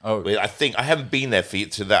 Oh, I think I haven't been there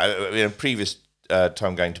to that. I mean, a previous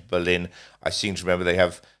time going to Berlin, I seem to remember they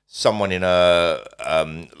have someone in a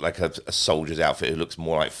soldier's outfit who looks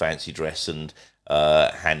more like fancy dress and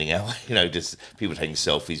handing out, just people taking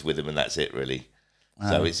selfies with him, and that's it really.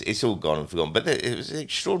 So it's all gone and forgotten. But it was an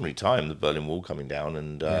extraordinary time, the Berlin Wall coming down,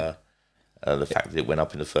 and the fact that it went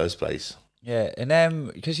up in the first place. Yeah,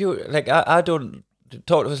 and because you like, I don't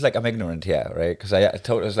talk to us like I'm ignorant here, right? Because I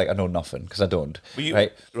talk to us like I know nothing, because I don't.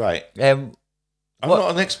 Right. I'm not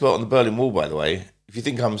an expert on the Berlin Wall, by the way. If you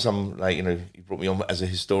think I'm some you brought me on as a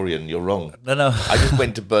historian, you're wrong. No. I just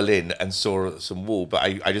went to Berlin and saw some wall, but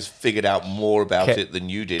I just figured out more about it than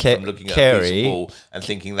you did from looking at a piece of wall and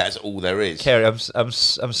thinking that's all there is. Kerry, I'm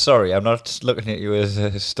sorry. I'm not looking at you as a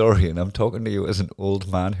historian. I'm talking to you as an old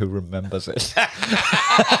man who remembers it.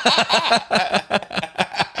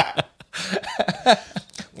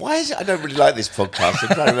 Why is it I don't really like this podcast?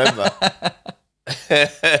 I'm trying to remember.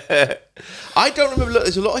 I don't remember. Look,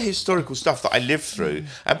 there's a lot of historical stuff that I lived through,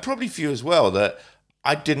 and probably for you as well, that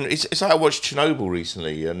I didn't. It's like I watched Chernobyl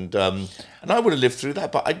recently, and I would have lived through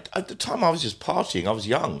that. But at the time, I was just partying. I was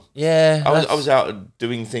young. Yeah, I was out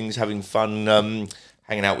doing things, having fun,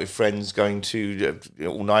 hanging out with friends, going to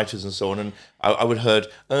all nighters and so on. And I would have heard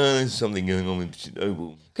there's something going on with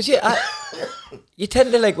Chernobyl. Because you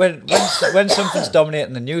tend to like when something's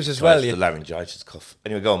dominating the news as well. The laryngitis cough.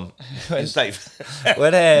 Anyway, go on. It's safe.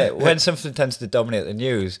 when something tends to dominate the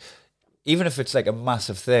news, even if it's like a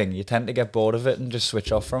massive thing, you tend to get bored of it and just switch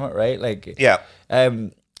off from it, right? Like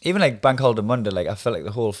even like Bank Holiday Monday, like I felt like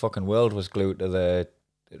the whole fucking world was glued to the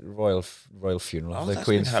royal funeral, the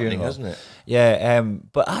Queen's funeral, hasn't it? Yeah.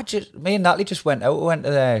 But me and Natalie just went out. We went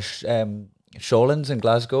to the Shawlands in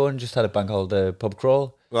Glasgow and just had a Bank Holiday pub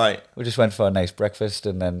crawl. Right. We just went for a nice breakfast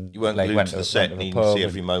and then you weren't glued to the set and you can see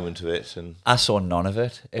every moment of it. And I saw none of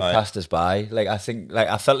it. It passed us by. Like I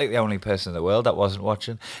felt like the only person in the world that wasn't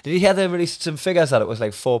watching. Did you hear they released some figures that it was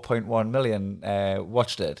like 4.1 million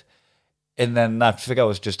watched it, and then that figure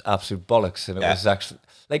was just absolute bollocks, and it was actually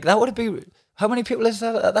like that would be. How many people is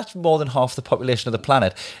that? That's more than half the population of the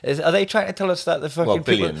planet. Are they trying to tell us that the fucking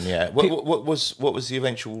billion? What was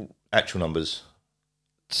the actual numbers?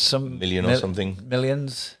 Some million or something.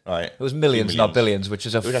 Millions. Right. It was millions, not billions, which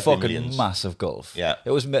is a fucking massive gulf. Yeah.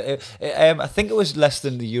 It was. I think it was less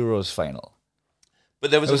than the Euros final. But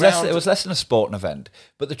there was it was less than a sporting event,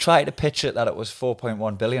 but they tried to pitch it that it was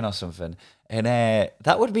 4.1 billion or something, and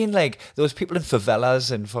that would mean like those people in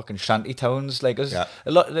favelas and fucking shanty towns, like a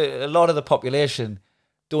lot of the population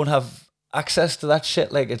don't have access to that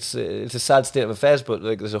shit. Like it's a sad state of affairs, but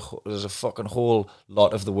like there's a fucking whole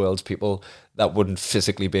lot of the world's people that wouldn't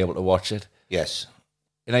physically be able to watch it. Yes,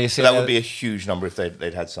 you know, you see that would be a huge number if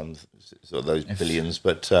they'd had some sort of those billions,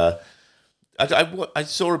 but. I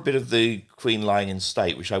saw a bit of the Queen lying in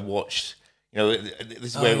state, which I watched. You know,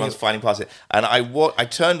 this is where everyone's fighting past it, and I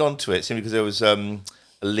turned onto it simply because there was a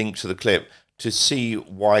link to the clip to see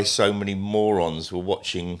why so many morons were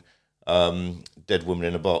watching Dead Woman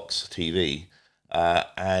in a Box TV,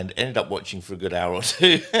 and ended up watching for a good hour or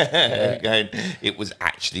two. Going, it was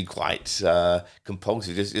actually quite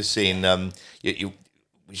compulsive. Just seeing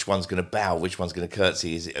which one's going to bow, which one's going to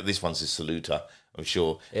curtsy. This one's a saluter. I'm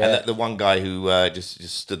sure. Yeah. And the one guy who just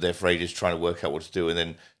stood there for ages trying to work out what to do and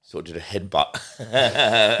then sort of did a headbutt.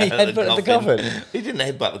 He headbutted the coffin? He didn't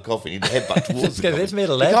headbutt the coffin. He headbutt towards the coffin. It's made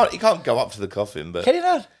a leg. He can't go up to the coffin. But can he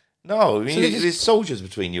not? No, I mean, there's soldiers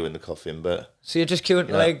between you and the coffin. But so you're just queuing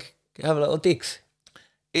to like have a little dicks?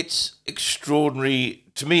 It's extraordinary.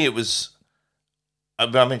 To me, it was... I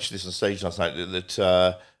mentioned this on stage last night,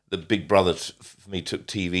 that the Big Brother, for me, took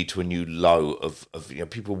TV to a new low of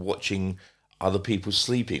people watching... other people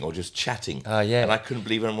sleeping or just chatting. Yeah. And I couldn't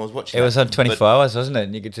believe anyone was watching it. It was on 24 hours, wasn't it?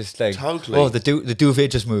 And you could just like... Totally. Oh, the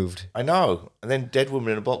duvet just moved. I know. And then Dead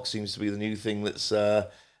Woman in a Box seems to be the new thing that's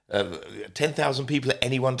 10,000 people at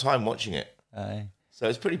any one time watching it. Aye. So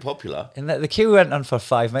it's pretty popular. And the queue went on for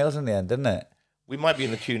 5 miles in the end, didn't it? We might be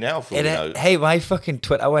in the queue now for all we know. Hey, my fucking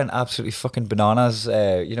Twitter went absolutely fucking bananas.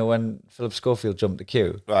 You know, when Philip Schofield jumped the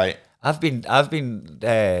queue. Right. I've been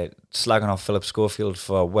slagging off Philip Schofield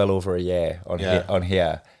for well over a year on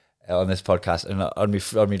this podcast, and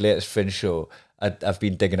on my latest Fringe show, I've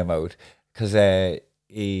been digging him out because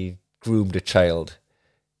he groomed a child.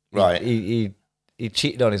 Right. He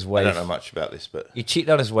cheated on his wife. I don't know much about this, but he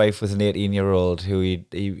cheated on his wife with an 18-year-old who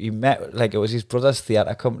he met, like it was his brother's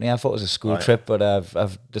theatre company. I thought it was a school trip, but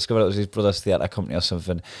I've discovered it was his brother's theatre company or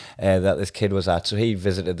something that this kid was at. So he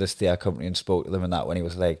visited this theatre company and spoke to them and that when he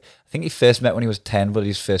was like, I think he first met when he was 10, but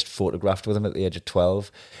he's first photographed with him at the age of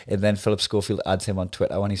 12. And then Philip Schofield adds him on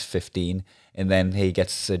Twitter when he's 15. And then he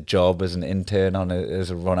gets a job as an intern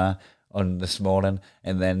as a runner on This Morning,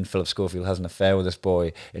 and then Philip Schofield has an affair with this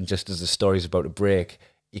boy, and just as the story's about to break,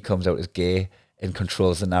 he comes out as gay and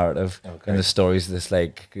controls the narrative. Okay. And the story's this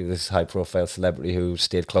high profile celebrity who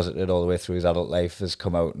stayed closeted all the way through his adult life has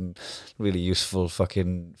come out, and really useful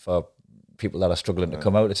fucking for people that are struggling to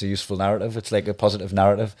come out. It's a useful narrative. It's like a positive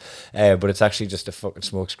narrative, but it's actually just a fucking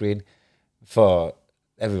smokescreen for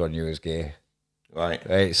everyone knew he was gay.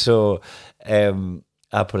 Right. So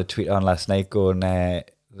I put a tweet on last night going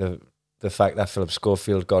the fact that Philip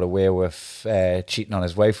Schofield got away with cheating on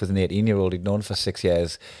his wife with an 18-year-old he'd known for 6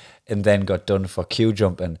 years and then got done for queue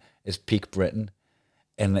jumping is peak Britain.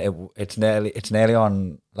 And it's nearly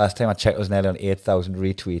on, last time I checked, it was nearly on 8,000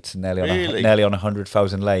 retweets and nearly on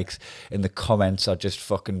 100,000 likes. And the comments are just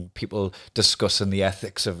fucking people discussing the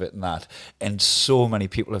ethics of it and that. And so many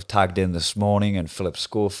people have tagged in This Morning and Philip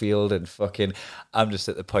Schofield and fucking, I'm just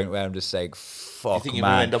at the point where I'm just like, fuck, man. You think you're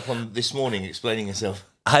going to end up on This Morning explaining yourself?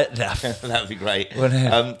 That would be great.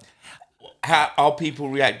 How are people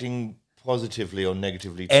reacting positively or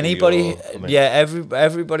negatively to anybody?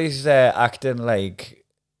 Everybody's acting like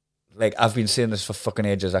I've been saying this for fucking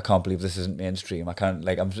ages. I can't believe this isn't mainstream. I can't,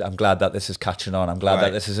 like, I'm glad that this is catching on. I'm glad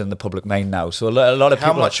that this is in the public mind now. So a lot of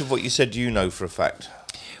people. How much of what you said do you know for a fact?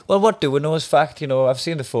 Well, what do we know is fact? You know, I've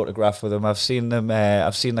seen the photograph with them. I've seen them.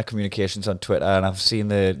 I've seen their communications on Twitter, and I've seen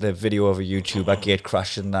the video over YouTube at gate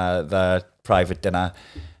crashing their private dinner.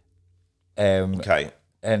 Okay.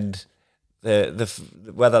 And the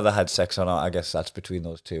whether they had sex or not, I guess that's between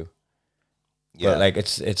those two. Yeah. But like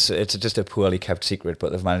it's just a poorly kept secret,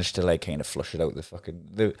 but they've managed to like kind of flush it out the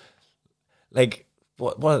fucking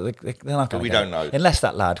what they're not going to. We don't know unless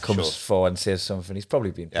that lad comes forward and says something. He's probably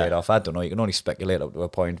been paid off. I don't know. You can only speculate up to a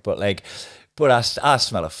point. But I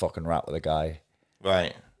smell a fucking rat with a guy.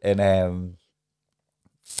 Right. And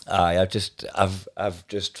I've just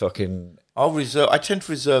fucking. I tend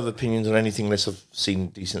to reserve opinions on anything unless I've seen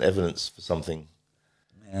decent evidence for something.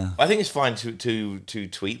 Yeah. I think it's fine to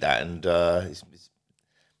tweet that and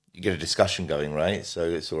you get a discussion going, right? So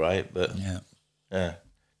it's all right. But yeah.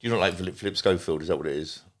 You don't like Philip Schofield? Is that what it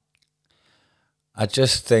is? I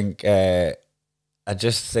just think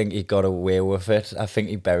he got away with it. I think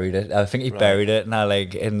he buried it. Buried it. Now,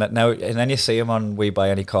 and then you see him on We Buy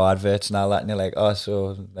Any Car adverts and all that, and you're like, oh,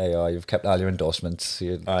 so there you are. You've kept all your endorsements.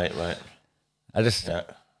 Right. I just,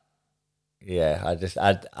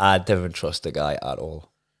 I don't trust the guy at all.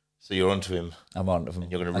 So you're onto him. I'm onto him.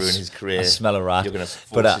 You're going to ruin his career. I smell a rat. You're going to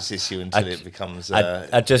force this issue until it becomes.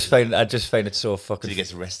 I just find it so fucking. Until he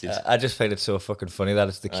gets arrested. I just find it so fucking funny that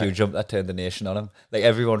it's the queue jump that turned the nation on him. Like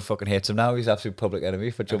everyone fucking hates him now. He's absolute public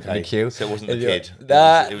enemy for jumping the queue. So it wasn't the kid.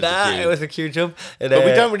 It was the queue jump. And, but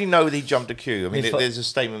we don't really know that he jumped a queue. I mean, there's a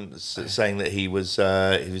statement saying that he was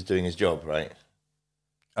doing his job, right?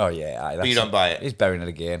 Oh yeah, but you don't buy it. He's burying it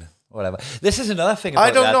again. Whatever. This is another thing.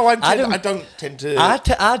 I don't know. I don't tend to.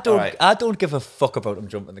 I don't give a fuck about him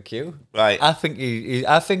jumping the queue. Right. I think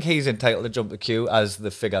he's entitled to jump the queue as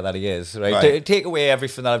the figure that he is. Right. Take away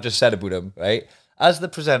everything that I've just said about him. Right. As the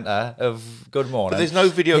presenter of Good Morning. But there's no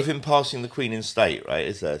video of him passing the Queen in state, right?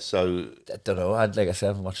 Is there? So I don't know. Like I said, I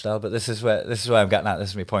haven't watched that, but this is where I'm getting at.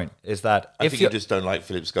 This is my point. Is that I think you just don't like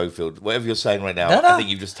Philip Schofield. Whatever you're saying right now, I think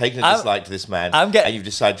you've just taken a dislike to this man, and you've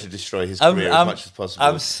decided to destroy his career as much as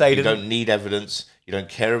possible. You don't need evidence. You don't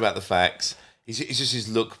care about the facts. It's just his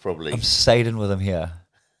look, probably. I'm siding with him here.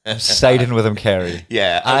 I'm siding with him, Kerry.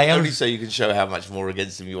 Yeah, only so you can show how much more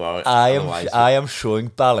against him you are. I am showing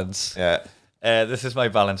balance. Yeah. This is my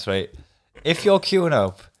balance, right? If you're queuing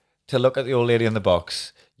up to look at the old lady in the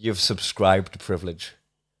box, you've subscribed to privilege.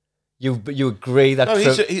 You agree that...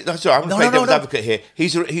 Sorry, I'm going to play devil's advocate here.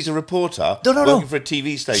 He's a reporter working for a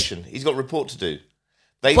TV station. He's got a report to do.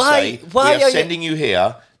 They say, we are sending you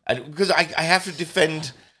here, and because I have to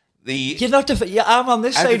defend the... You're not... I'm on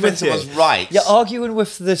this side with you. Rights. You're arguing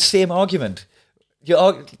with the same argument.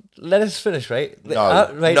 Let us finish, right?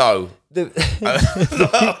 No. No,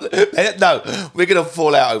 we're gonna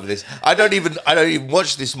fall out over this. I don't even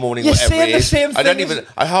watch This Morning. You're whatever saying it is. the same thing.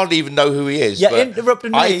 I hardly even know who he is. You're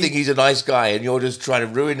interrupting me. I think he's a nice guy, and you're just trying to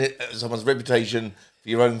ruin someone's reputation for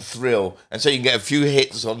your own thrill, and so you can get a few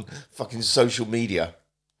hits on fucking social media.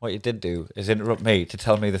 What you did do is interrupt me to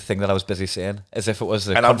tell me the thing that I was busy saying, as if it was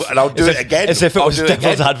and I'll do it again, as if it was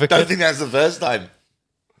devil's advocate. I don't think that's the first time.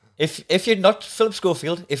 If you're not Philip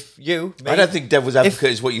Schofield, I don't think devil's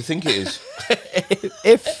advocate is what you think it is.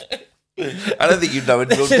 I don't think you'd know a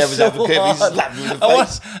real devil's advocate if he slapped you in the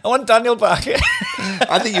face. I want Daniel back.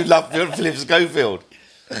 I think you'd love Philip Schofield.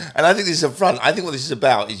 And I think this is a front. I think what this is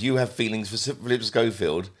about is you have feelings for Philip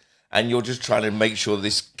Schofield, and you're just trying to make sure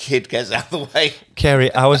this kid gets out of the way.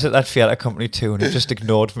 Kerry, I was at that theatre company too, and he just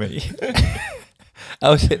ignored me. I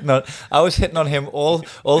was hitting on him all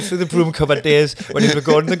through the broom cupboard days when he was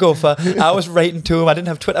recording the Gopher. I was writing to him. I didn't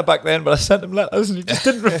have Twitter back then, but I sent him letters and he just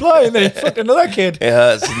didn't reply. And then he fucked another kid. It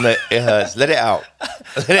hurts, isn't it? It hurts. Let it out.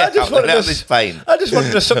 Let out this pain. I just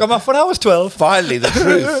wanted to suck him off when I was 12. Finally,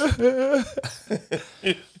 the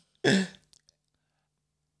truth.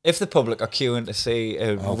 If the public are queuing to see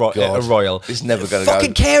a royal, it's never going to go.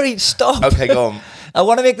 Fucking Kerry, stop. Okay, go on. I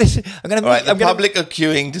want to make this. Public are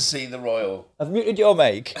queuing to see the royal. I've muted your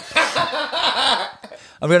mic.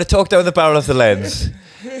 I'm going to talk down the barrel of the lens.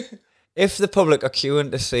 If the public are queuing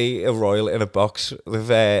to see a royal in a box,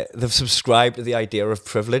 they've subscribed to the idea of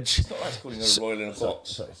privilege. It's not like calling a royal in a box.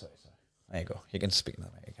 Sorry. There you go. You can speak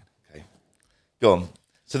that way again. Okay. Go on.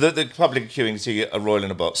 So the public are queuing to see a royal in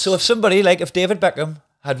a box. So if somebody, like if David Beckham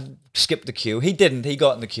had skipped the queue, he didn't, he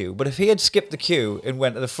got in the queue. But if he had skipped the queue and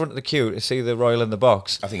went to the front of the queue to see the royal in the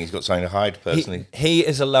box... I think he's got something to hide, personally. He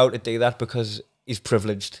is allowed to do that because he's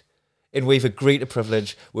privileged. And we've agreed to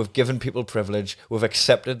privilege. We've given people privilege. We've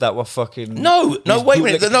accepted that we're fucking... No, wait a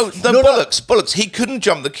minute. No, bollocks. He couldn't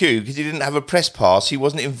jump the queue because he didn't have a press pass. He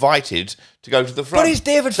wasn't invited to go to the front. But he's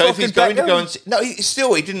David fucking Beckham. So if he's going to go and... No, he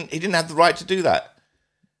didn't have the right to do that.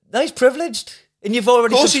 No, he's privileged. And you've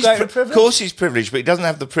already subscribed to privilege? Of course he's privileged, but he doesn't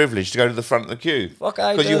have the privilege to go to the front of the queue.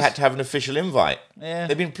 Because you had to have an official invite. Yeah.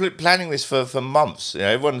 They've been planning this for months. You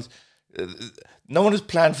know, no one has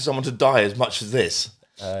planned for someone to die as much as this.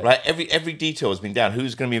 Right? Every detail has been down.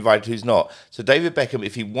 Who's going to be invited, who's not. So David Beckham,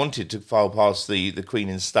 if he wanted to file past the Queen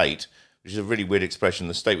in state, which is a really weird expression,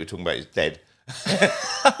 the state we're talking about is dead.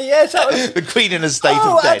 Yes, that was... the Queen in a state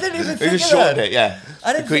of dead. I didn't even think of that.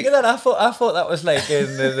 I didn't think of that. I thought that was like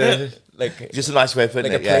in the like just a nice way of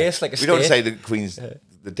putting it. Place, like a we don't say the Queen's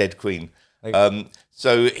the dead Queen.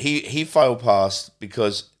 So he filed past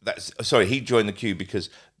because he joined the queue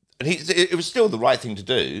because it was still the right thing to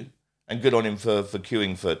do, and good on him for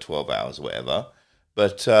queuing for 12 hours or whatever.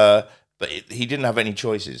 But he didn't have any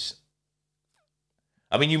choices.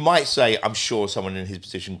 I mean, you might say, I'm sure someone in his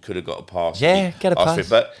position could have got a pass. Yeah, get a pass.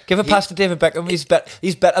 But give a pass to David Beckham. He's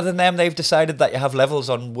better than them. They've decided that you have levels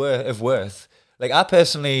of worth. Like, I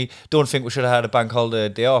personally don't think we should have had a bank holiday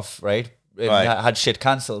day off, right? And had shit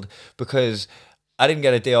cancelled because I didn't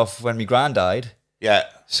get a day off when my gran died. Yeah.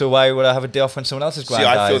 So why would I have a day off when someone else's grand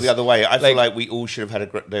dies? I feel the other way. I feel like we all should have had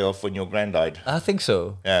a day off when your grand died. I think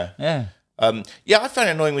so. Yeah. Yeah. I found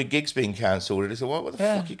it annoying with gigs being cancelled. I said, what the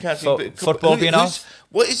fuck are you cancelling? Football being off?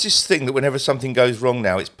 What is this thing that whenever something goes wrong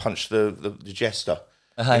now, it's punch the jester?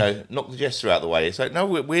 Knock the jester out of the way. It's like, no,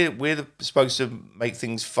 we're supposed to make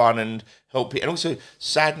things fun and help people. And also,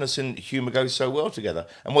 sadness and humour go so well together.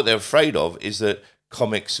 And what they're afraid of is that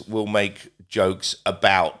comics will make jokes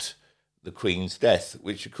about the Queen's death,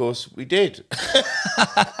 which of course we did.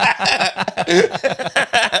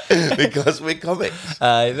 Because we're comics.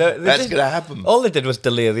 That's going to happen. All they did was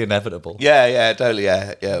delay the inevitable. Yeah, totally.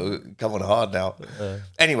 Yeah. Come on hard now.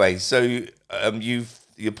 Anyway, so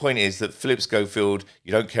your point is that Philip Schofield,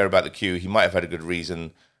 you don't care about the queue. He might have had a good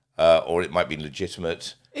reason, or it might be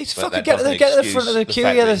legitimate. He's fucking get to the front of the queue.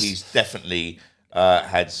 He's definitely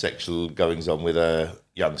had sexual goings on with a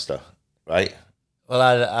youngster, right? Well,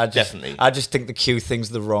 I just think the queue thing's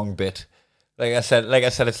the wrong bit. Like I said,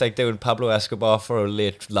 it's like doing Pablo Escobar for a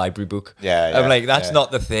late library book. Yeah. I'm like, that's not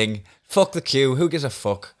the thing. Fuck the queue. Who gives a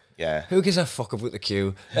fuck? Yeah. Who gives a fuck about the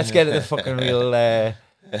queue? Let's get at the fucking real, the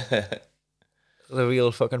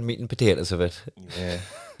real fucking meat and potatoes of it. Yeah.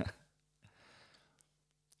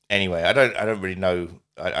 Anyway, I don't really know.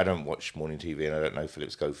 I don't watch morning TV, and I don't know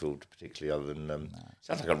Philip Schofield particularly, other than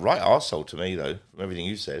sounds like a right arsehole to me, though, from everything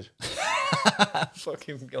you said.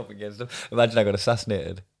 Fucking up against him. Imagine I got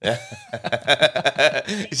assassinated.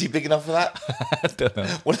 Is he big enough for that? I don't know.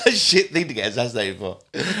 What a shit thing to get assassinated for.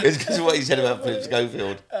 It's because of what he said about Philip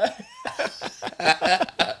Schofield.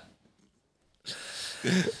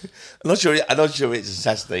 I'm not sure it's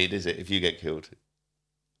assassinated, is it, if you get killed?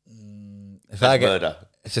 If I get murder.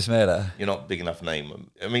 It's just murder. You're not big enough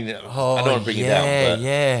name. I mean, I don't want to bring you down,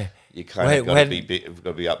 but you kind of got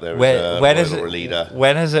to be up there as a leader.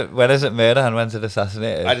 When is it murder and when's it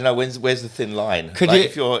assassinated? I don't know. Where's the thin line? Could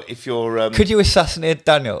you assassinate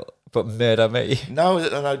Daniel but murder me?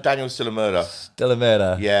 No, Daniel's still a murder. Still a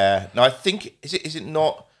murder. Yeah. No, I think is it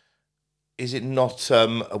not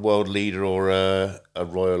a world leader or a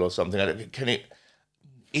royal or something? Can it?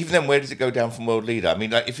 Even then, where does it go down from world leader? I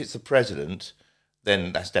mean, like if it's the president,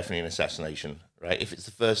 then that's definitely an assassination, right? If it's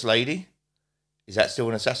the first lady, is that still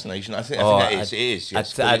an assassination? I think that is. It is.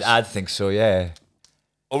 Yes, I'd think so, yeah.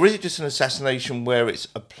 Or is it just an assassination where it's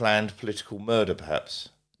a planned political murder, perhaps?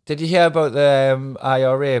 Did you hear about the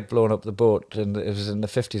IRA blowing up the boat? And it was in the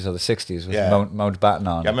 50s or the 60s with Mountbatten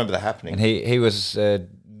on. Yeah, I remember that happening. And he was known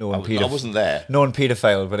I wasn't there. Known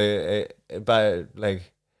paedophile, but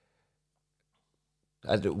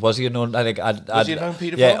was he a known? I think was he a known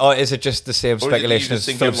paedophile? Yeah, or is it just the same speculation as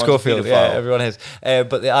Philip Schofield? Yeah, everyone is.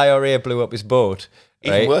 But the IRA blew up his boat.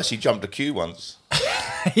 Even worse, he jumped a queue once.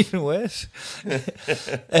 Even worse.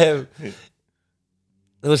 There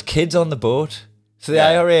was kids on the boat. So the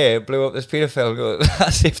IRA blew up this paedophile and go, I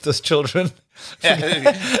saved those children. Yeah, couldn't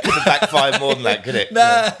have backfired more than that, could it?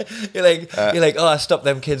 Nah. You're like, oh, I stopped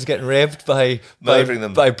them kids getting raped by murdering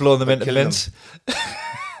them. By blowing them into mince.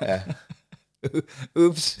 Yeah.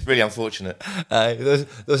 Oops. It's really unfortunate. There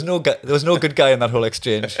was no good guy in that whole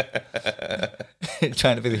exchange.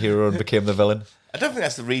 Trying to be the hero and became the villain. I don't think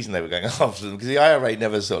that's the reason they were going after them, because the IRA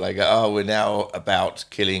never sort of like, we're now about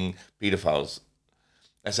killing paedophiles.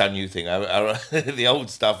 That's our new thing. The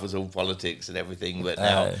old stuff was all politics and everything, but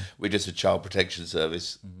now we're just a child protection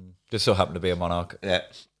service. Just so happened to be a monarch. Yeah.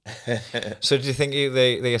 So do you think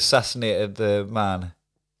they assassinated the man?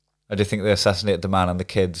 Or do you think they assassinated the man and the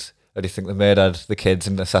kids? Or do you think they murdered the kids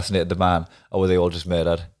and assassinated the man? Or were they all just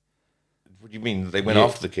murdered? What do you mean? They went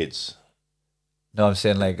after the kids? No, I'm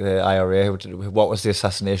saying like the IRA. What was the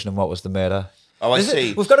assassination and what was the murder? Oh, I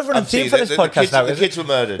see. We've got a running theme for this podcast now. The kids were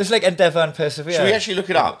murdered. It's like Endeavour and Persevere. Should we actually look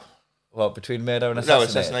it up? What, between murder and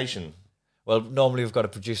assassination? No, assassination. Well, normally we've got a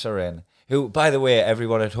producer in who, by the way,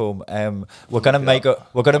 everyone at home, we're gonna make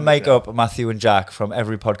up Matthew and Jack from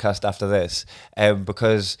every podcast after this,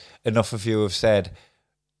 because enough of you have said,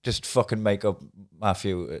 just fucking make up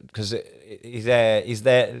Matthew, because he's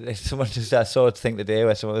there. Someone just, I saw a thing today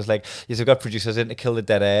where someone was like, you've got producers in to kill the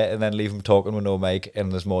dead air and then leave them talking with no mic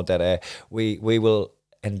and there's more dead air. We will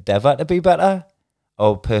endeavour to be better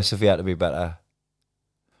or persevere to be better.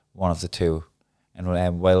 One of the two.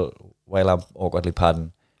 And while I'm awkwardly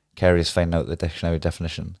padding, Kerry is finding out the dictionary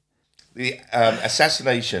definition. The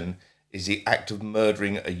assassination is the act of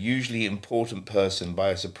murdering a usually important person by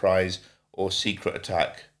a surprise or secret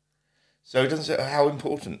attack. So it doesn't say how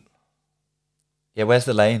important. Yeah, where's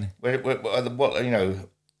the line? I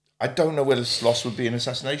don't know whether Sloss would be an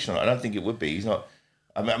assassination or not. I don't think it would be. He's not.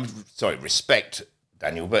 I'm sorry, respect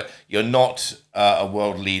Daniel, but you're not a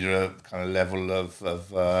world leader kind of level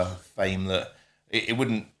of fame that It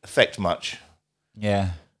wouldn't affect much.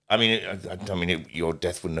 Yeah. I mean, your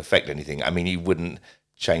death wouldn't affect anything. I mean, you wouldn't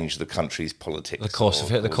change the country's politics. The course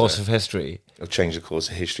of history. It'll change the course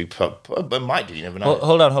of history, but it might do. You never know.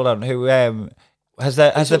 Hold on. Who has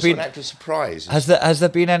there been an act of surprise? Has there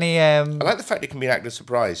been any? I like the fact it can be an act of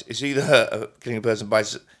surprise. It's either killing a person by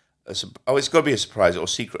it's got to be a surprise or a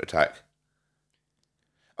secret attack.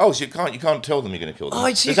 Oh, so you can't tell them you're going to kill them.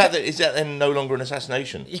 Is that then no longer an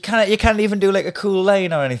assassination? You can't even do like a cool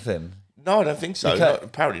line or anything. No, I don't think so.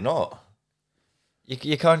 Apparently not.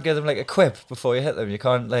 You can't give them like a quip before you hit them. You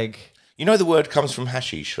can't like. You know the word comes from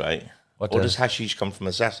hashish, right? Or does hashish come from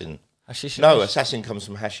assassin? Hashish? No, assassin comes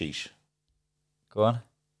from hashish. Go on.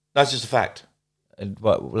 That's just a fact. And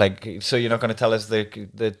what, like, so you're not going to tell us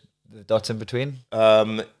the dots in between?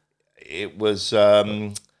 It was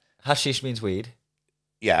hashish means weed.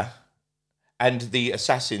 Yeah, and the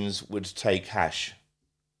assassins would take hash.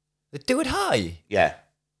 They do it high. Yeah.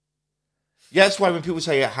 Yeah, that's why when people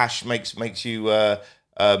say hash makes you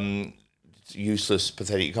useless,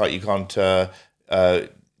 pathetic, you can't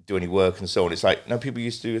do any work and so on. It's like, no, people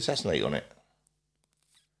used to assassinate on it.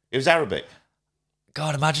 It was Arabic.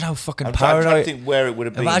 God, imagine how fucking paranoid. I'm trying to think where it would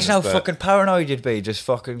have been. Imagine how fucking paranoid you'd be, just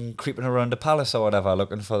fucking creeping around the palace or whatever,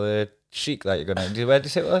 looking for the sheik that you're gonna. Where did you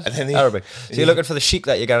say it was? Arabic. So you're looking for the sheik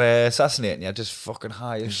that you're gonna assassinate, and you're just fucking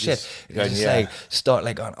high as shit. You just like start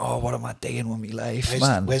like going, oh, what am I doing with my life,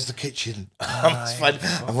 man? Where's the kitchen?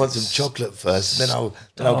 I want some chocolate first, then I'll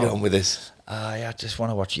get on with this. I just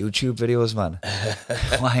want to watch YouTube videos, man.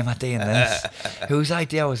 Why am I doing this? Whose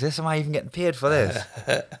idea was this? Am I even getting paid for this?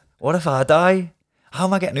 What if I die? How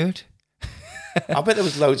am I getting out? I bet there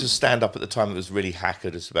was loads of stand-up at the time that was really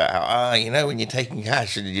hackered about how, when you're taking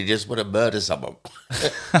cash and you just want to murder someone.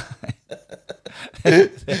 You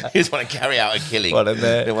just want to carry out a killing.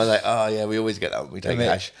 They were like, we always get that when we take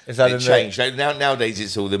cash. Is that changed? Nowadays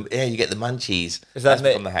it's all you get the munchies. Is that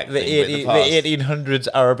from the hack thing, the 1800s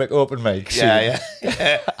Arabic open mics? Yeah.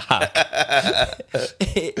 Hack.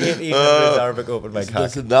 1800s Arabic open mic hack.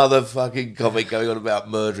 There's another fucking comic going on about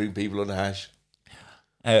murdering people on hash.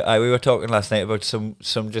 We were talking last night about some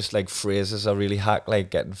just like phrases are really hack,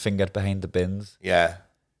 like getting fingered behind the bins. Yeah.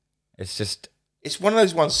 It's one of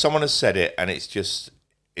those ones, someone has said it and it's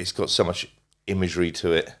got so much imagery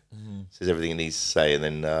to it. Mm-hmm. Says everything it needs to say, and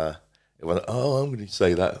then everyone, I'm going to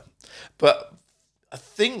say that. But I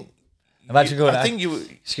think...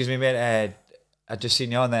 Excuse me, mate. I just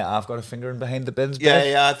seen you on there. I've got a finger in behind the bins.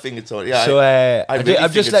 Yeah, I think it's all. Yeah, so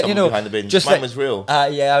I've just let you know behind the bins. Just mine was real.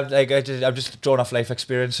 I'm just drawing off life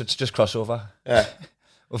experience. So it's just crossover. Yeah.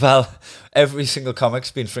 Well, every single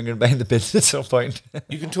comic's been fingering behind the bins at some point.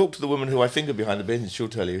 You can talk to the woman who I fingered behind the bins. She'll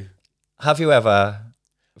tell you. Have you ever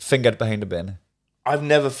fingered behind a bin? I've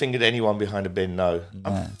never fingered anyone behind a bin. No.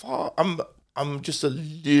 I'm just a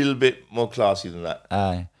little bit more classy than that.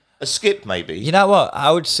 Aye. A skip, maybe. You know what?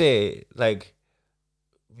 I would say like.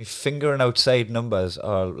 Fingering outside numbers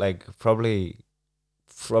are like probably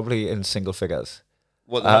in single figures.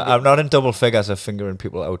 I'm not in double figures of fingering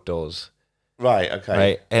people outdoors. Right. Okay.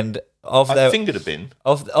 Right. And I fingered a bin.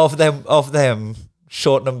 Of them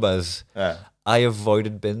short numbers. Yeah. I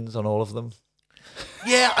avoided bins on all of them.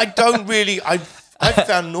 Yeah, I don't really. I've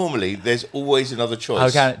found normally there's always another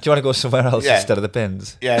choice. Do you want to go somewhere else instead of the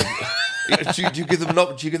bins? Yeah. do you give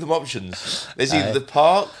them options? There's either the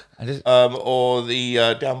park or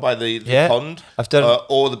the down by the pond. I've done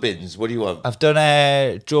or the bins. What do you want? I've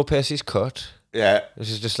done Joe Pacey's cut. Yeah,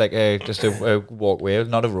 this is just like a walkway,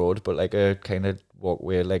 not a road, but like a kind of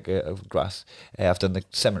walkway, like a grass. I've done the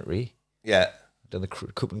cemetery. Yeah, I've done the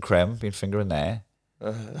Coop and Creme, been fingering there.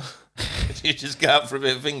 You just go out for a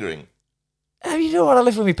bit of fingering. You know what? I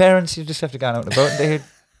live with my parents. You just have to go out and about and they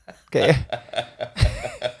get you.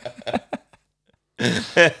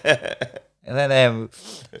 And then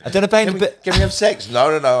I don't know behind can we have sex?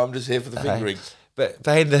 No. I'm just here for the fingering. But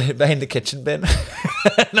behind the kitchen bin,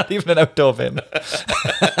 not even an outdoor bin.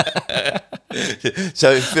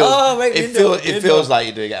 So it feels like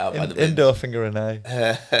you're doing it out by the bin. Indoor fingering now.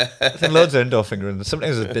 There's loads of indoor fingering.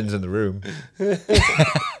 Sometimes there's bins in the room.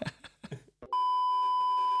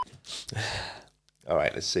 All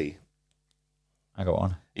right, let's see. I go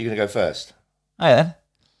on. You're gonna go first. Hi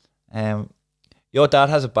then. Your dad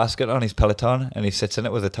has a basket on his Peloton and he sits in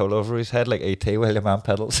it with a towel over his head like E.T. while your man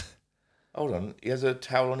pedals. Hold on. He has a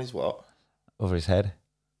towel on his what? Over his head.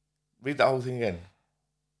 Read the whole thing again.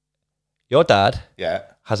 Your dad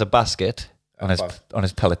has a basket on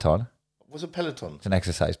his Peloton. What's a Peloton? It's an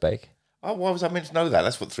exercise bike. Oh, why was I meant to know that?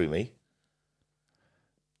 That's what threw me.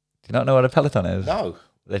 Do you not know what a Peloton is? No.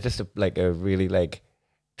 They're just a really like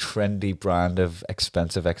trendy brand of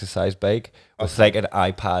expensive exercise bike with like an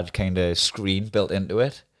iPad kind of screen built into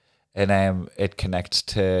it, and it connects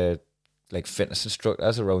to like fitness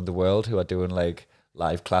instructors around the world who are doing like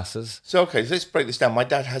live classes. So let's break this down. My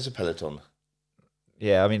dad has a Peloton.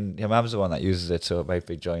 Yeah, I mean, your mum's the one that uses it, so it might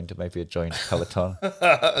be joined. It might be a joint Peloton.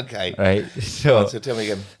 Okay. Right. So tell me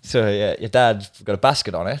again. So yeah, your dad's got a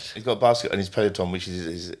basket on it. He's got a basket on his Peloton, which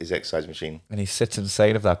is his exercise machine. And he sits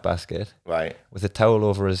inside of that basket. Right. With a towel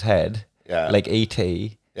over his head. Yeah. Like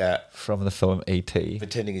E.T. Yeah. From the film E.T.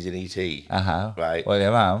 Pretending he's in E.T. Uh-huh. Right. Well,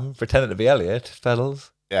 your mum pretending to be Elliot, pedals.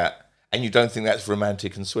 Yeah. And you don't think that's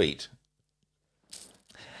romantic and sweet?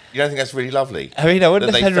 You don't think that's really lovely? I mean, I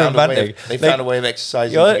wouldn't say romantic. They found a way of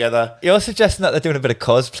exercising together. You're suggesting that they're doing a bit of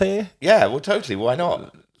cosplay? Yeah, well, totally. Why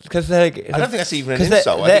not? Because I don't think that's even an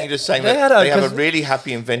insult. I think you're just saying that they have a really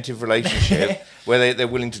happy, inventive relationship where they're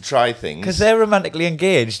willing to try things. Because they're romantically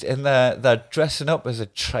engaged and they're dressing up as a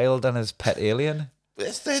child and his pet alien.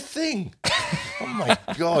 That's their thing. Oh my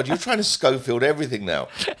God, you're trying to Schofield everything now.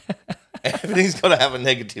 Everything's got to have a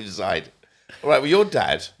negative side. All right, well, your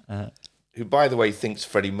dad... who, by the way, thinks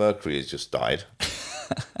Freddie Mercury has just died.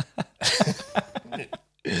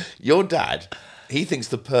 Your dad, he thinks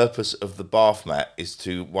the purpose of the bath mat is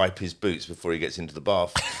to wipe his boots before he gets into the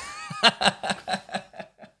bath.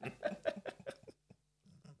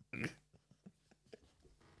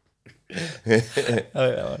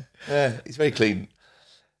 Yeah, he's very clean.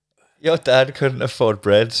 Your dad couldn't afford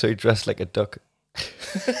bread, so he dressed like a duck.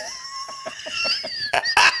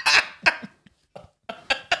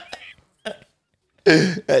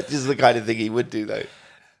 This is the kind of thing he would do, though.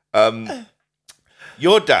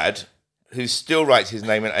 Your dad, who still writes his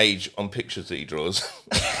name and age on pictures that he draws,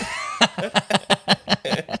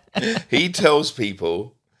 he tells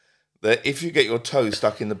people that if you get your toe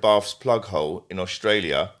stuck in the bath's plug hole in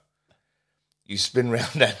Australia, you spin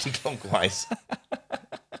round anti-clockwise.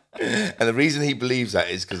 And the reason he believes that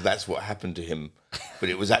is because that's what happened to him, but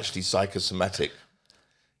it was actually psychosomatic.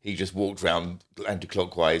 He just walked around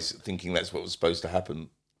anti-clockwise thinking that's what was supposed to happen.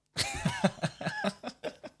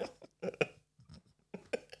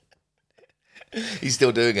 He's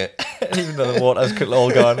still doing it. Even though the water's all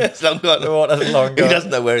gone. It's long gone. The water's long gone. He doesn't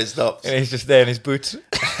know where it stops. And he's just there in his boots.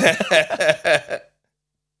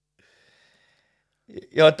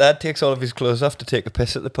 Your dad takes all of his clothes off to take a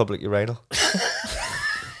piss at the public urinal.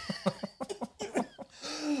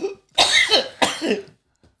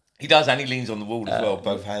 He does, and he leans on the wall as well,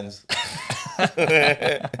 both hands.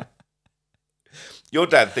 Your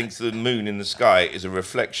dad thinks the moon in the sky is a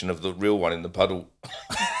reflection of the real one in the puddle.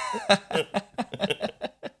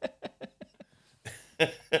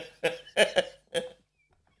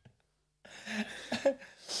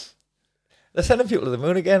 They're sending people to the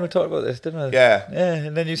moon again. We talked about this, didn't we? Yeah. Yeah,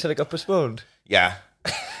 and then you said it got postponed. Yeah.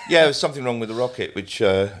 Yeah, there was something wrong with the rocket, which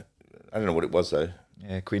I don't know what it was, though.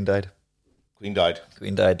 Yeah, Queen died. Queen died.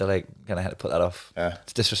 They're like, kind of had to put that off. Yeah.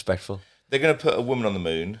 It's disrespectful. They're going to put a woman on the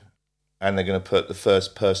moon, and they're going to put the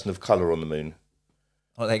first person of colour on the moon.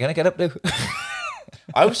 What are they going to get up to?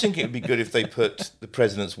 I was thinking it would be good if they put the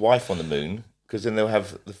president's wife on the moon, because then they'll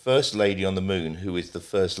have the first lady on the moon, who is the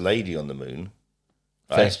first lady on the moon.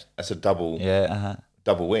 Right? That's a double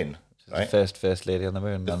double win. Right? The first lady on the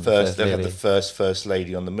moon. They'll have the first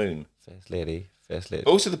lady on the moon. First lady.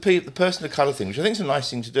 Also, the person of colour thing, which I think is a nice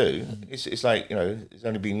thing to do. It's like, it's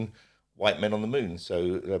only been white men on the moon,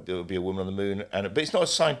 so there'll be a woman on the moon, but it's not a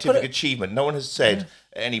scientific achievement. No one has said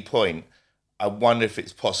at any point, I wonder if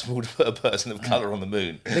it's possible to put a person of colour on the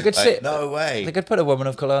moon. They could say, no way. They could put a woman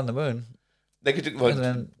of colour on the moon. They could do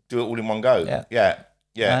it all in one go. Yeah.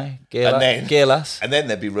 Aye, gay lass. And then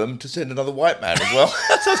there'd be room to send another white man as well.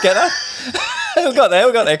 Let's get that. we got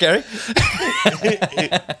there, Gary.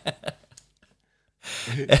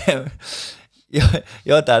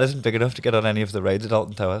 Your dad isn't big enough to get on any of the rides at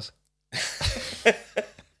Alton Towers.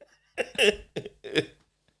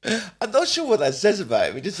 I'm not sure what that says about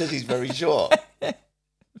him. It just says he's very short,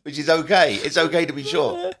 which is okay. It's okay to be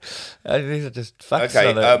short. These are just facts,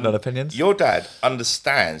 not opinions. Your dad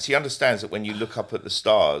understands. He understands that when you look up at the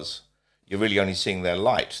stars, you're really only seeing their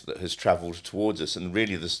light that has travelled towards us, and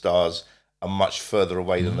really the stars are much further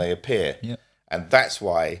away than they appear. Yeah. And that's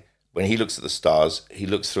why when he looks at the stars, he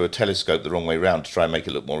looks through a telescope the wrong way round to try and make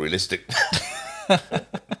it look more realistic.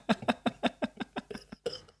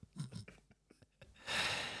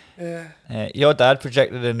 Your dad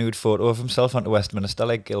projected a nude photo of himself onto Westminster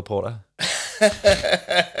like Gil Porter.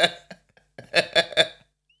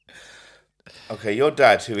 Okay, your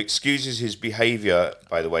dad, who excuses his behaviour,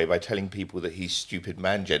 by the way, by telling people that he's stupid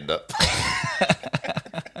man gender.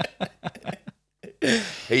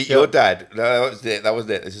 Your dad. No, that was it. That was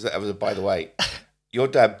it. That was a by the way. Your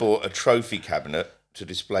dad bought a trophy cabinet to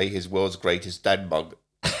display his world's greatest dad mug.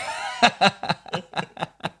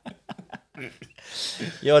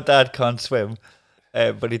 Your dad can't swim,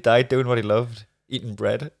 but he died doing what he loved, eating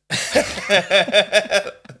bread.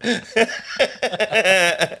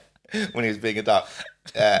 When he was being a duck.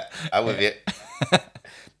 I'm with you.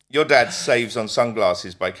 Your dad saves on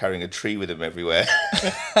sunglasses by carrying a tree with him everywhere.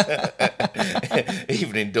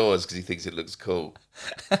 Even indoors because he thinks it looks cool.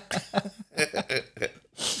 I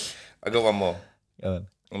got one more. Go on.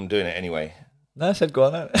 I'm doing it anyway. No, I said go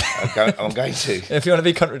on then. I'm going to. If you want to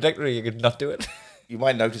be contradictory, you could not do it. You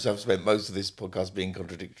might notice I've spent most of this podcast being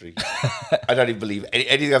contradictory. I don't even believe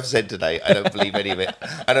anything I've said today. I don't believe any of it.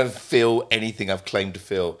 I don't feel anything I've claimed to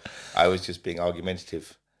feel. I was just being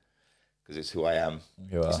argumentative because it's who I am.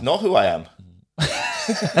 You are. It's not who I am.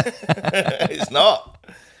 It's not.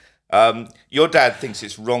 Your dad thinks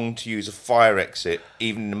it's wrong to use a fire exit,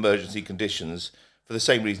 even in emergency conditions, for the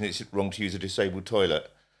same reason it's wrong to use a disabled toilet.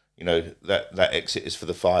 You know, that exit is for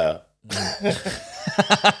the fire.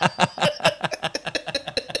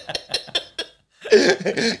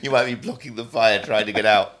 You might be blocking the fire trying to get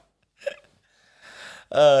out.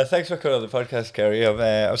 Thanks for coming on the podcast, Kerry.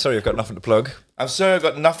 I'm sorry you've got nothing to plug. I'm sorry I've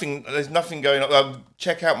got nothing. There's nothing going on.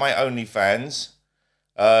 Check out my OnlyFans.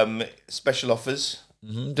 Special offers.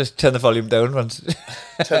 Mm-hmm. Just turn the volume down once.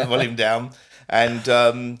 Turn the volume down. And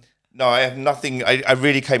no, I have nothing. I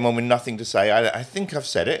really came on with nothing to say. I think I've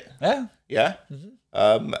said it. Yeah. Yeah.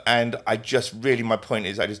 Mm-hmm. And I just really, my point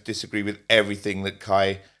is I just disagree with everything that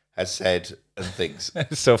Kai has said and thinks.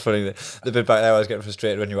 It's so funny. The bit back there I was getting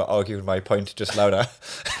frustrated when you were arguing my point just louder.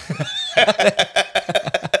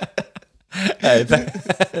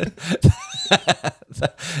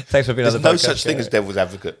 Thanks for being on the podcast. There's no such thing as devil's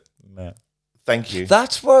advocate. No. Thank you.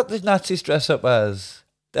 That's what the Nazis dress up as.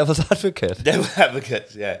 Devil's advocate. Devil's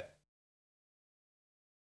advocates, yeah.